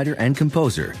 songwriter, and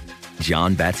composer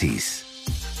Jon Batiste.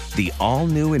 The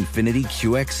all-new Infiniti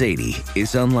QX80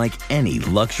 is unlike any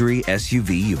luxury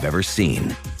SUV you've ever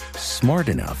seen. Smart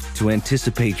enough to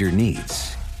anticipate your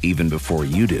needs, even before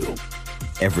you do.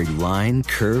 Every line,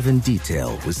 curve, and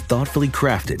detail was thoughtfully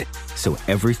crafted, so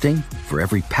everything for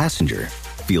every passenger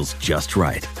feels just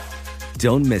right.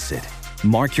 Don't miss it.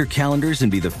 Mark your calendars and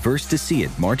be the first to see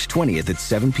it March 20th at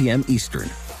 7 p.m. Eastern,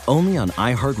 only on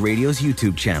iHeartRadio's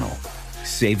YouTube channel.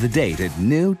 Save the date at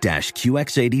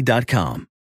new-QX80.com.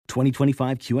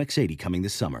 2025 QX80 coming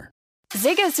this summer.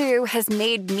 Zigazoo has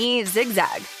made me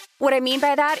zigzag. What I mean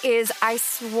by that is I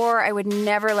swore I would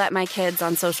never let my kids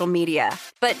on social media,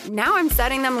 but now I'm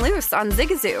setting them loose on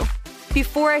Zigazoo.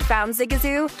 Before I found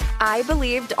Zigazoo, I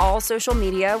believed all social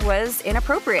media was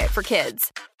inappropriate for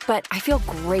kids. But I feel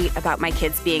great about my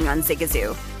kids being on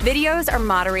Zigazoo. Videos are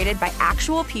moderated by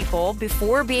actual people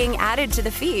before being added to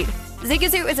the feed.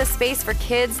 Zigazoo is a space for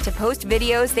kids to post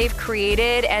videos they've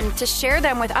created and to share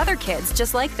them with other kids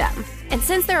just like them. And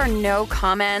since there are no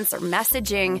comments or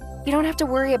messaging, you don't have to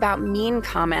worry about mean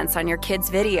comments on your kids'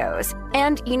 videos.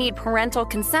 And you need parental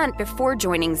consent before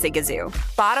joining Zigazoo.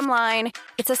 Bottom line,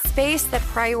 it's a space that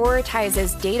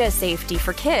prioritizes data safety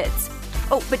for kids.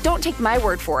 Oh, but don't take my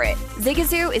word for it.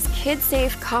 Zigazoo is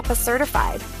KidSafe COPPA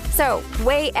certified. So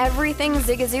weigh everything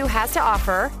Zigazoo has to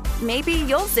offer. Maybe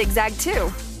you'll zigzag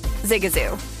too.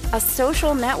 Zigazoo, a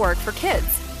social network for kids.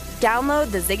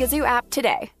 Download the Zigazoo app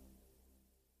today.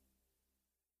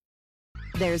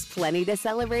 There's plenty to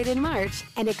celebrate in March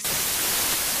and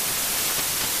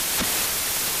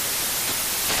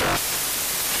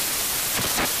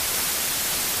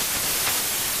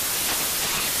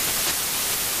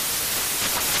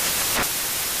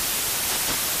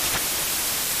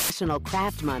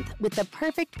Craft Month with the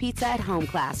perfect pizza at home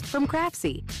class from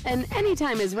Craftsy. And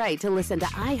anytime is right to listen to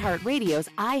iHeartRadio's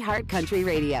iHeart Country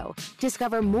Radio.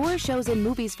 Discover more shows and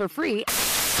movies for free.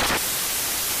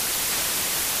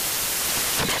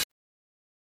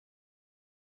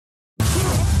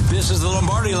 This is the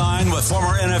Lombardi Line with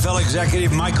former NFL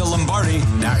executive Michael Lombardi.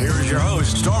 Now here is your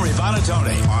host, Stormy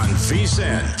Buonantony on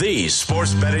VSiN, the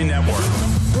Sports Betting Network.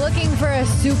 Looking for a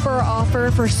super offer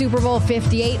for Super Bowl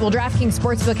 58? Well, DraftKings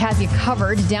Sportsbook has you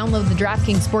covered. Download the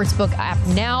DraftKings Sportsbook app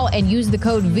now and use the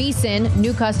code VSiN.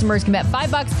 New customers can bet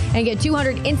 $5 and get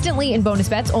 $200 instantly in bonus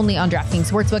bets only on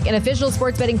DraftKings Sportsbook, an official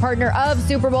sports betting partner of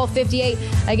Super Bowl 58.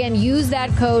 Again, use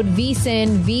that code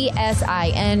VSiN,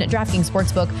 VSIN. DraftKings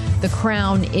Sportsbook, the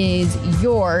crown is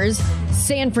yours.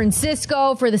 San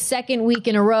Francisco, for the second week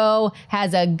in a row,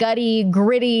 has a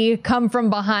gritty,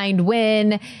 come-from-behind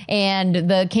win, and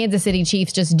the Kansas City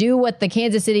Chiefs just do what the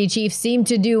Kansas City Chiefs seem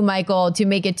to do, Michael, to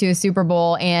make it to a Super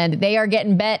Bowl, and they are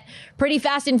getting bet pretty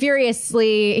fast and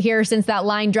furiously here since that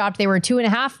line dropped. They were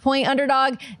 2.5-point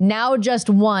underdog, now just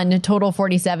one, total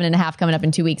 47.5 coming up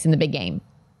in 2 weeks in the big game.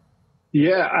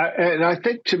 Yeah, and I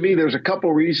think to me there's a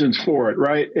couple reasons for it,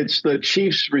 right? It's the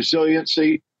Chiefs'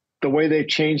 resiliency, the way they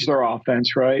changed their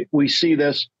offense, right? We see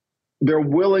this, their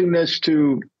willingness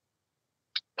to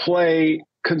play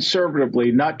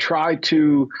conservatively, not try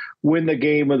to win the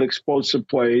game with explosive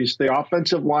plays. The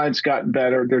offensive line's gotten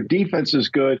better. Their defense is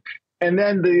good. And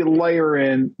then the layer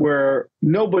in where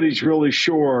nobody's really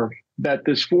sure that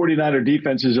this 49er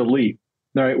defense is elite.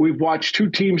 All right, we've watched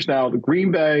two teams now, the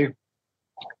Green Bay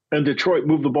and Detroit,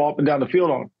 move the ball up and down the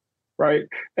field on them. Right.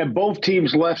 And both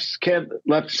teams left San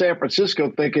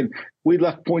Francisco thinking we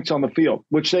left points on the field,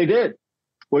 which they did.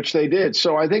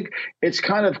 So I think it's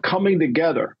kind of coming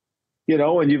together,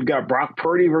 and you've got Brock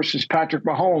Purdy versus Patrick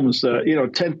Mahomes,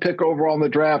 10th pick overall in the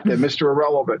draft and Mr.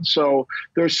 Irrelevant. So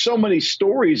there's so many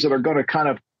stories that are going to kind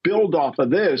of build off of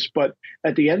this. But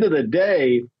at the end of the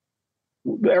day,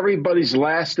 everybody's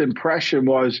last impression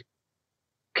was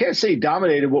Kansas City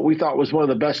dominated what we thought was one of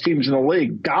the best teams in the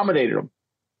league, dominated them.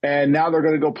 And now they're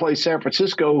going to go play San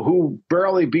Francisco, who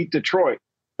barely beat Detroit.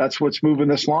 That's what's moving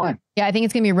this line. Yeah, I think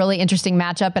it's going to be a really interesting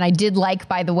matchup. And I did like,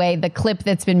 by the way, the clip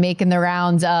that's been making the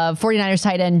rounds of 49ers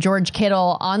tight end George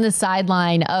Kittle on the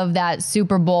sideline of that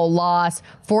Super Bowl loss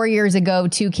 4 years ago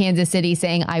to Kansas City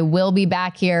saying, I will be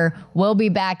back here,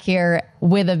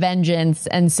 with a vengeance.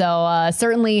 And so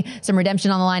certainly some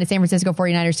redemption on the line. A San Francisco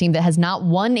 49ers team that has not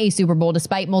won a Super Bowl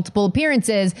despite multiple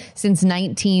appearances since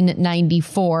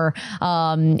 1994.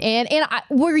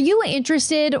 Were you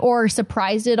interested or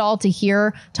surprised at all to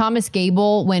hear Thomas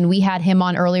Gable when we had him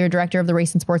on earlier, director of the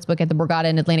Race and Sportsbook at the Borgata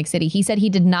in Atlantic City? He said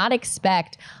he did not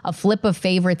expect a flip of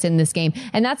favorites in this game.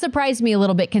 And that surprised me a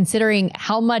little bit considering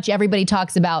how much everybody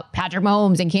talks about Patrick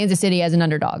Mahomes and Kansas City as an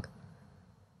underdog.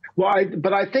 Well,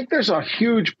 but I think there's a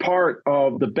huge part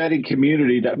of the betting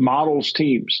community that models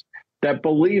teams that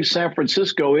believe San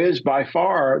Francisco is by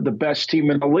far the best team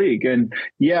in the league. And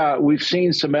yeah, we've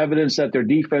seen some evidence that their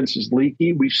defense is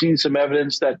leaky. We've seen some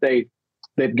evidence that they've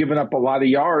given up a lot of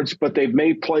yards, but they've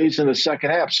made plays in the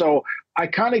second half. So I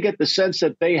kind of get the sense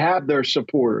that they have their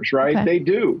supporters, right? Okay. They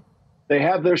do. They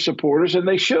have their supporters, and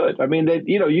they should. I mean,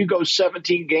 you go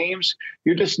 17 games,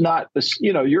 you're just not,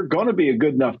 you're going to be a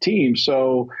good enough team.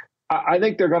 So I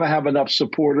think they're going to have enough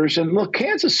supporters. And look,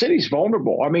 Kansas City's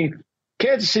vulnerable. I mean,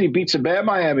 Kansas City beats a bad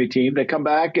Miami team. They come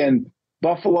back, and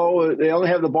Buffalo, they only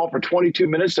have the ball for 22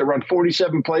 minutes. They run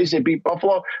 47 plays. They beat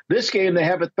Buffalo. This game, they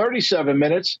have it 37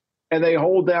 minutes, and they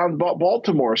hold down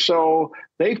Baltimore. So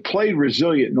they've played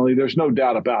resiliently. There's no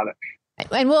doubt about it.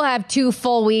 And we'll have 2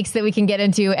 full weeks that we can get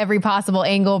into every possible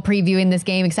angle previewing this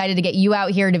game. Excited to get you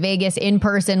out here to Vegas in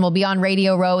person. We'll be on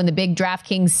Radio Row in the big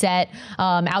DraftKings set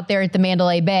out there at the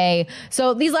Mandalay Bay.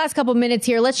 So these last couple minutes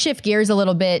here, let's shift gears a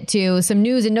little bit to some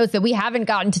news and notes that we haven't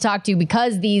gotten to talk to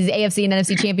because these AFC and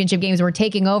NFC championship games were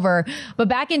taking over. But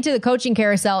back into the coaching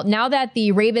carousel, now that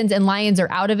the Ravens and Lions are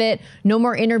out of it, no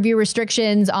more interview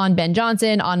restrictions on Ben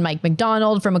Johnson, on Mike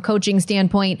McDonald from a coaching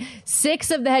standpoint. 6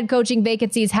 of the head coaching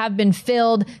vacancies have been filled.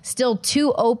 Still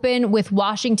 2 open with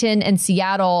Washington and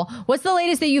Seattle. What's the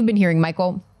latest that you've been hearing,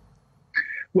 Michael?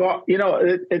 Well,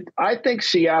 I think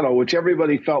Seattle, which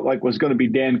everybody felt like was going to be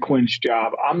Dan Quinn's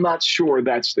job, I'm not sure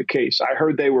that's the case. I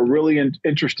heard they were really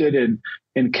interested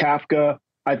in Kafka.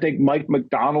 I think Mike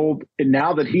McDonald, and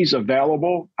now that he's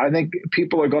available, I think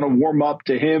people are going to warm up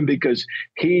to him because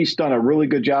he's done a really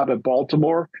good job at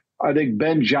Baltimore. I think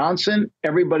Ben Johnson,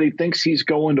 everybody thinks he's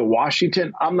going to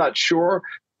Washington. I'm not sure.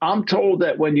 I'm told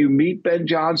that when you meet Ben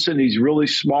Johnson, he's really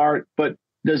smart, but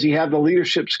does he have the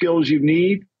leadership skills you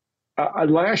need?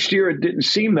 Last year, it didn't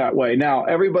seem that way. Now,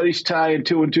 everybody's tying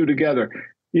 2 and 2 together.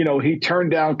 He turned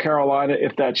down Carolina,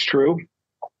 if that's true.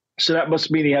 So that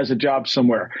must mean he has a job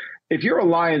somewhere. If you're a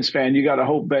Lions fan, you got to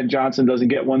hope Ben Johnson doesn't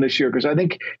get one this year, because I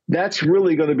think that's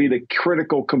really going to be the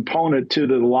critical component to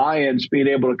the Lions being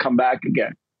able to come back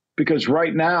again. Because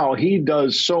right now he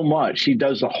does so much. He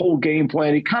does the whole game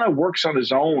plan. He kind of works on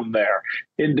his own there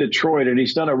in Detroit, and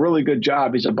he's done a really good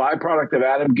job. He's a byproduct of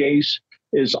Adam Gase,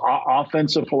 his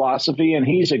offensive philosophy, and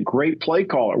he's a great play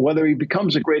caller. Whether he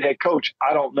becomes a great head coach,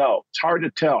 I don't know. It's hard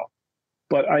to tell.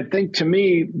 But I think, to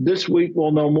me, this week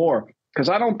we'll know more, because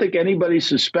I don't think anybody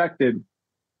suspected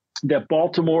that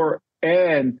Baltimore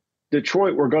and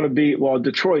Detroit were going to be, well,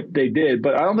 Detroit, they did,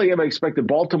 but I don't think anybody expected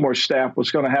Baltimore staff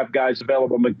was going to have guys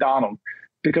available at McDonald,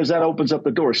 because that opens up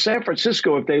the door. San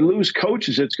Francisco, if they lose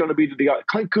coaches, it's going to be to the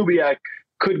Clint Kubiak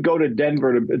could go to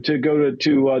Denver to go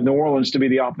to New Orleans to be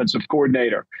the offensive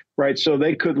coordinator, right? So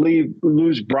they could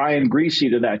lose Brian Griese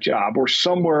to that job or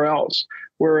somewhere else.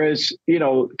 Whereas,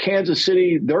 Kansas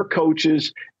City, their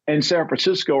coaches, and San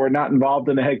Francisco are not involved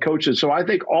in the head coaches. So I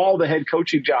think all the head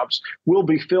coaching jobs will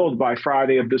be filled by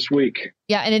Friday of this week.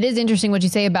 Yeah, and it is interesting what you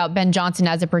say about Ben Johnson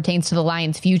as it pertains to the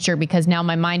Lions' future, because now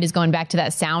my mind is going back to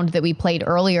that sound that we played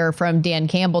earlier from Dan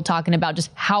Campbell talking about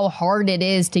just how hard it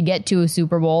is to get to a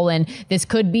Super Bowl, and this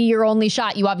could be your only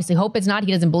shot. You obviously hope it's not.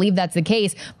 He doesn't believe that's the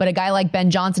case, but a guy like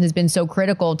Ben Johnson has been so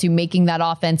critical to making that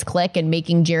offense click and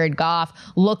making Jared Goff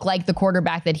look like the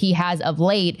quarterback that he has of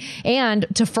late. And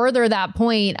to further that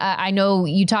point, I know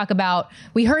you talk about,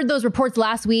 we heard those reports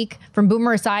last week from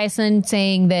Boomer Esiason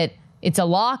saying that it's a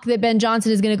lock that Ben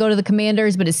Johnson is going to go to the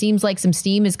Commanders, but it seems like some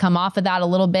steam has come off of that a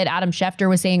little bit. Adam Schefter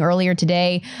was saying earlier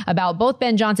today about both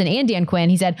Ben Johnson and Dan Quinn.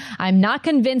 He said, I'm not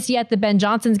convinced yet that Ben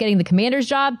Johnson's getting the Commanders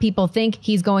job. People think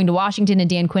he's going to Washington and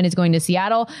Dan Quinn is going to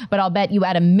Seattle, but I'll bet you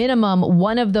at a minimum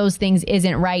one of those things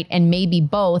isn't right, and maybe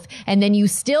both. And then you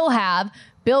still have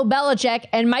Bill Belichick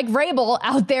and Mike Vrabel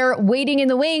out there waiting in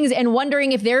the wings and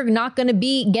wondering if they're not going to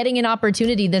be getting an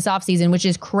opportunity this offseason, which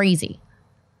is crazy.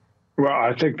 Well,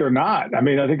 I think they're not. I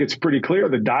mean, I think it's pretty clear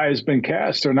the die has been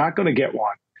cast. They're not going to get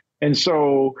one. And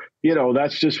so,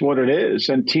 that's just what it is.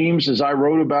 And teams, as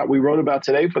we wrote about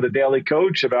today for the Daily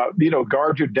Coach about,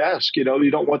 guard your desk. You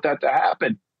don't want that to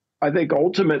happen. I think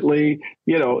ultimately,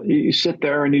 you sit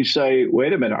there and you say,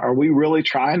 wait a minute, are we really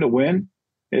trying to win?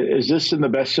 Is this in the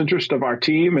best interest of our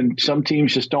team? And some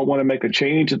teams just don't want to make a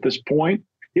change at this point.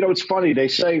 It's funny. They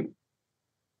say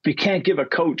you can't give a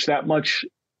coach that much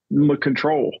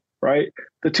control. Right.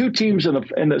 The 2 teams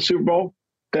in the Super Bowl,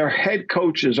 their head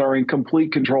coaches are in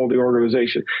complete control of the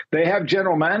organization. They have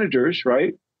general managers.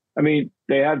 Right. I mean,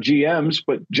 they have GMs,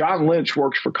 but John Lynch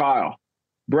works for Kyle.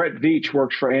 Brett Veach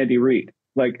works for Andy Reid.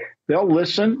 Like, they'll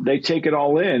listen. They take it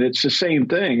all in. It's the same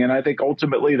thing. And I think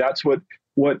ultimately that's what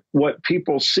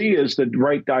people see as the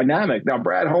right dynamic. Now,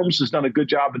 Brad Holmes has done a good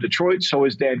job in Detroit. So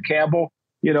has Dan Campbell,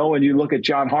 and you look at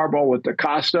John Harbaugh with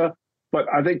DaCosta. But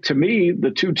I think, to me,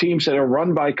 the 2 teams that are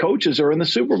run by coaches are in the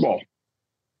Super Bowl.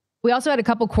 We also had a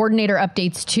couple coordinator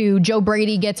updates, too. Joe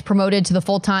Brady gets promoted to the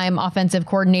full-time offensive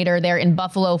coordinator there in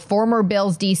Buffalo. Former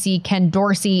Bills DC Ken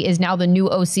Dorsey is now the new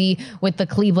OC with the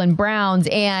Cleveland Browns.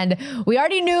 And we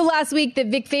already knew last week that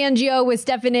Vic Fangio was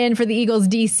stepping in for the Eagles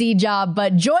DC job,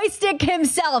 but joystick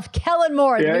himself, Kellen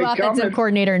Moore, the new offensive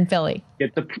coordinator in Philly.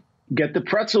 Get the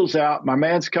pretzels out. My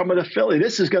man's coming to Philly.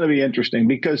 This is going to be interesting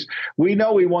because we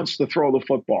know he wants to throw the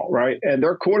football, right? And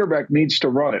their quarterback needs to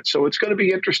run it. So it's going to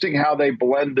be interesting how they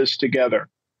blend this together.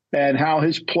 and how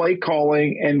his play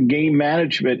calling and game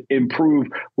management improve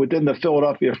within the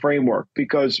Philadelphia framework.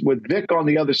 Because with Vic on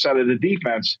the other side of the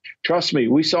defense, trust me,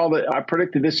 we saw that. I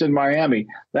predicted this in Miami.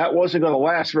 That wasn't going to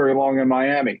last very long in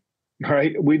Miami,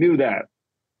 right? We knew that.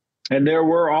 And there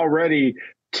were already,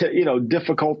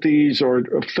 difficulties or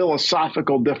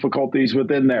philosophical difficulties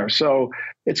within there. So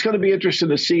it's going to be interesting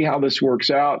to see how this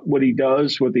works out, what he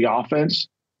does with the offense,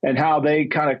 and how they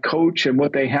kind of coach and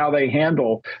how they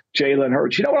handle Jalen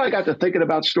Hurts. You know what I got to thinking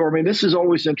about, Stormy? This is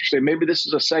always interesting. Maybe this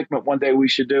is a segment one day we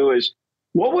should do is,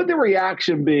 what would the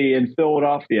reaction be in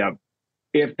Philadelphia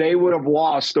if they would have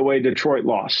lost the way Detroit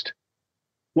lost?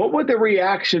 What would the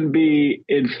reaction be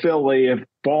in Philly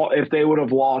if they would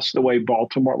have lost the way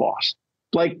Baltimore lost?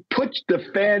 Like, put the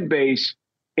fan base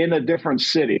in a different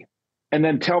city and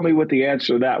then tell me what the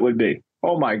answer to that would be.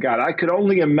 Oh, my God. I could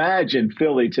only imagine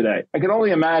Philly today. I could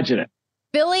only imagine it.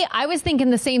 Philly, I was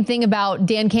thinking the same thing about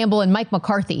Dan Campbell and Mike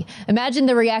McCarthy. Imagine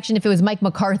the reaction if it was Mike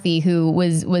McCarthy who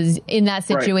was in that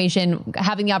situation, right,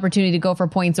 having the opportunity to go for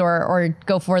points or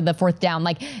go for the fourth down.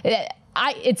 Like,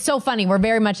 it's so funny. We're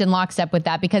very much in lockstep with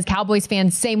that because Cowboys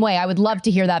fans, same way. I would love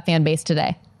to hear that fan base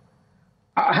today.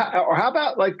 Or how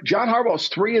about like John Harbaugh's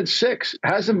 3-6,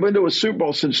 hasn't been to a Super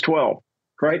Bowl since 12.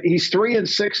 Right. He's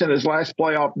 3-6 in his last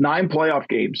 9 playoff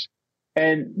games.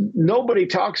 And nobody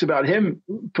talks about him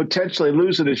potentially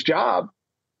losing his job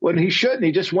when he shouldn't.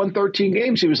 He just won 13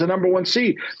 games. He was the number 1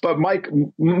 seed. But Mike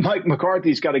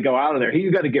McCarthy's got to go out of there.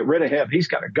 You've got to get rid of him. He's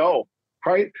got to go.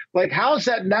 Right. Like, how's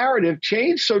that narrative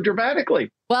changed so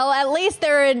dramatically? Well, at least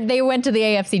they went to the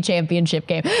AFC Championship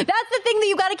game. That's the thing that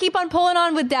you got to keep on pulling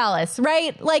on with Dallas.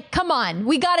 Right. Like, come on.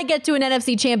 We got to get to an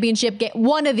NFC Championship game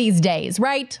one of these days.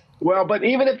 Right. Well, but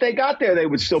even if they got there, they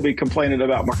would still be complaining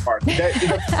about McCarthy.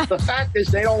 The fact is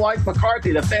they don't like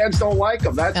McCarthy. The fans don't like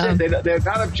him. That's it. They're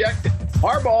not objective.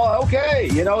 Harbaugh, okay,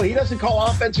 he doesn't call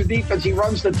offense or defense. He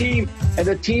runs the team, and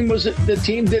the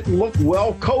team didn't look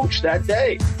well coached that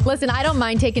day. Listen, I don't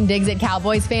mind taking digs at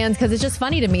Cowboys fans because it's just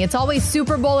funny to me. It's always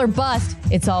Super Bowl or bust.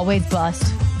 It's always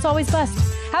bust. It's always bust.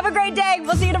 Have a great day.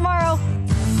 We'll see you tomorrow.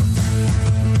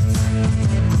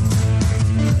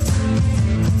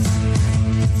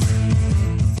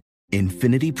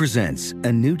 Infiniti presents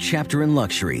a new chapter in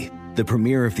luxury, the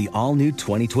premiere of the all-new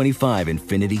 2025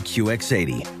 Infiniti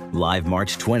QX80, live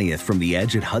March 20th from the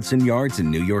Edge at Hudson Yards in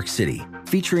New York City,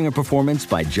 featuring a performance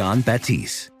by John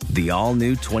Batiste. The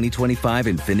all-new 2025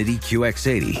 Infiniti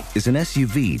QX80 is an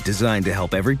SUV designed to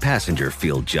help every passenger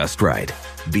feel just right.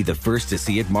 Be the first to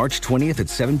see it March 20th at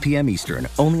 7 p.m. Eastern,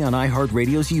 only on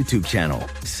iHeartRadio's YouTube channel.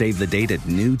 Save the date at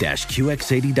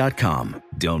new-QX80.com.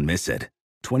 Don't miss it.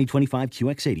 2025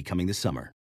 QX80 coming this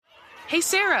summer. Hey,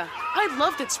 Sarah, I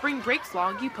love that spring break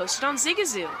vlog you posted on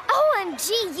Zigazoo. OMG,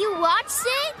 you watched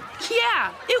it?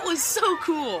 Yeah, it was so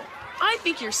cool. I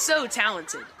think you're so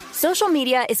talented. Social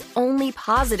media is only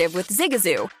positive with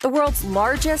Zigazoo, the world's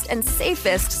largest and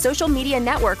safest social media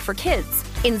network for kids.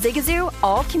 In Zigazoo,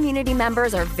 all community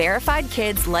members are verified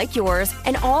kids like yours,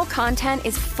 and all content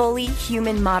is fully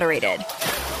human moderated.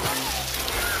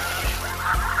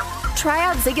 Try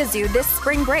out Zigazoo this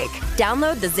spring break.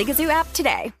 Download the Zigazoo app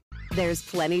today. There's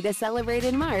plenty to celebrate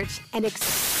in March and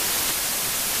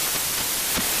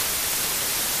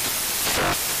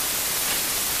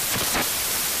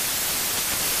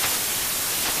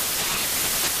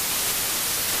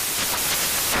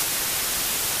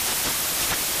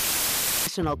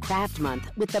National Craft Month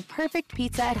with the perfect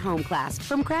pizza at home class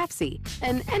from Craftsy.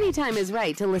 And anytime is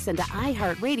right to listen to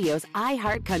iHeartRadio's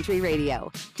iHeart Country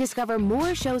Radio. Discover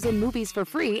more shows and movies for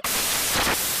free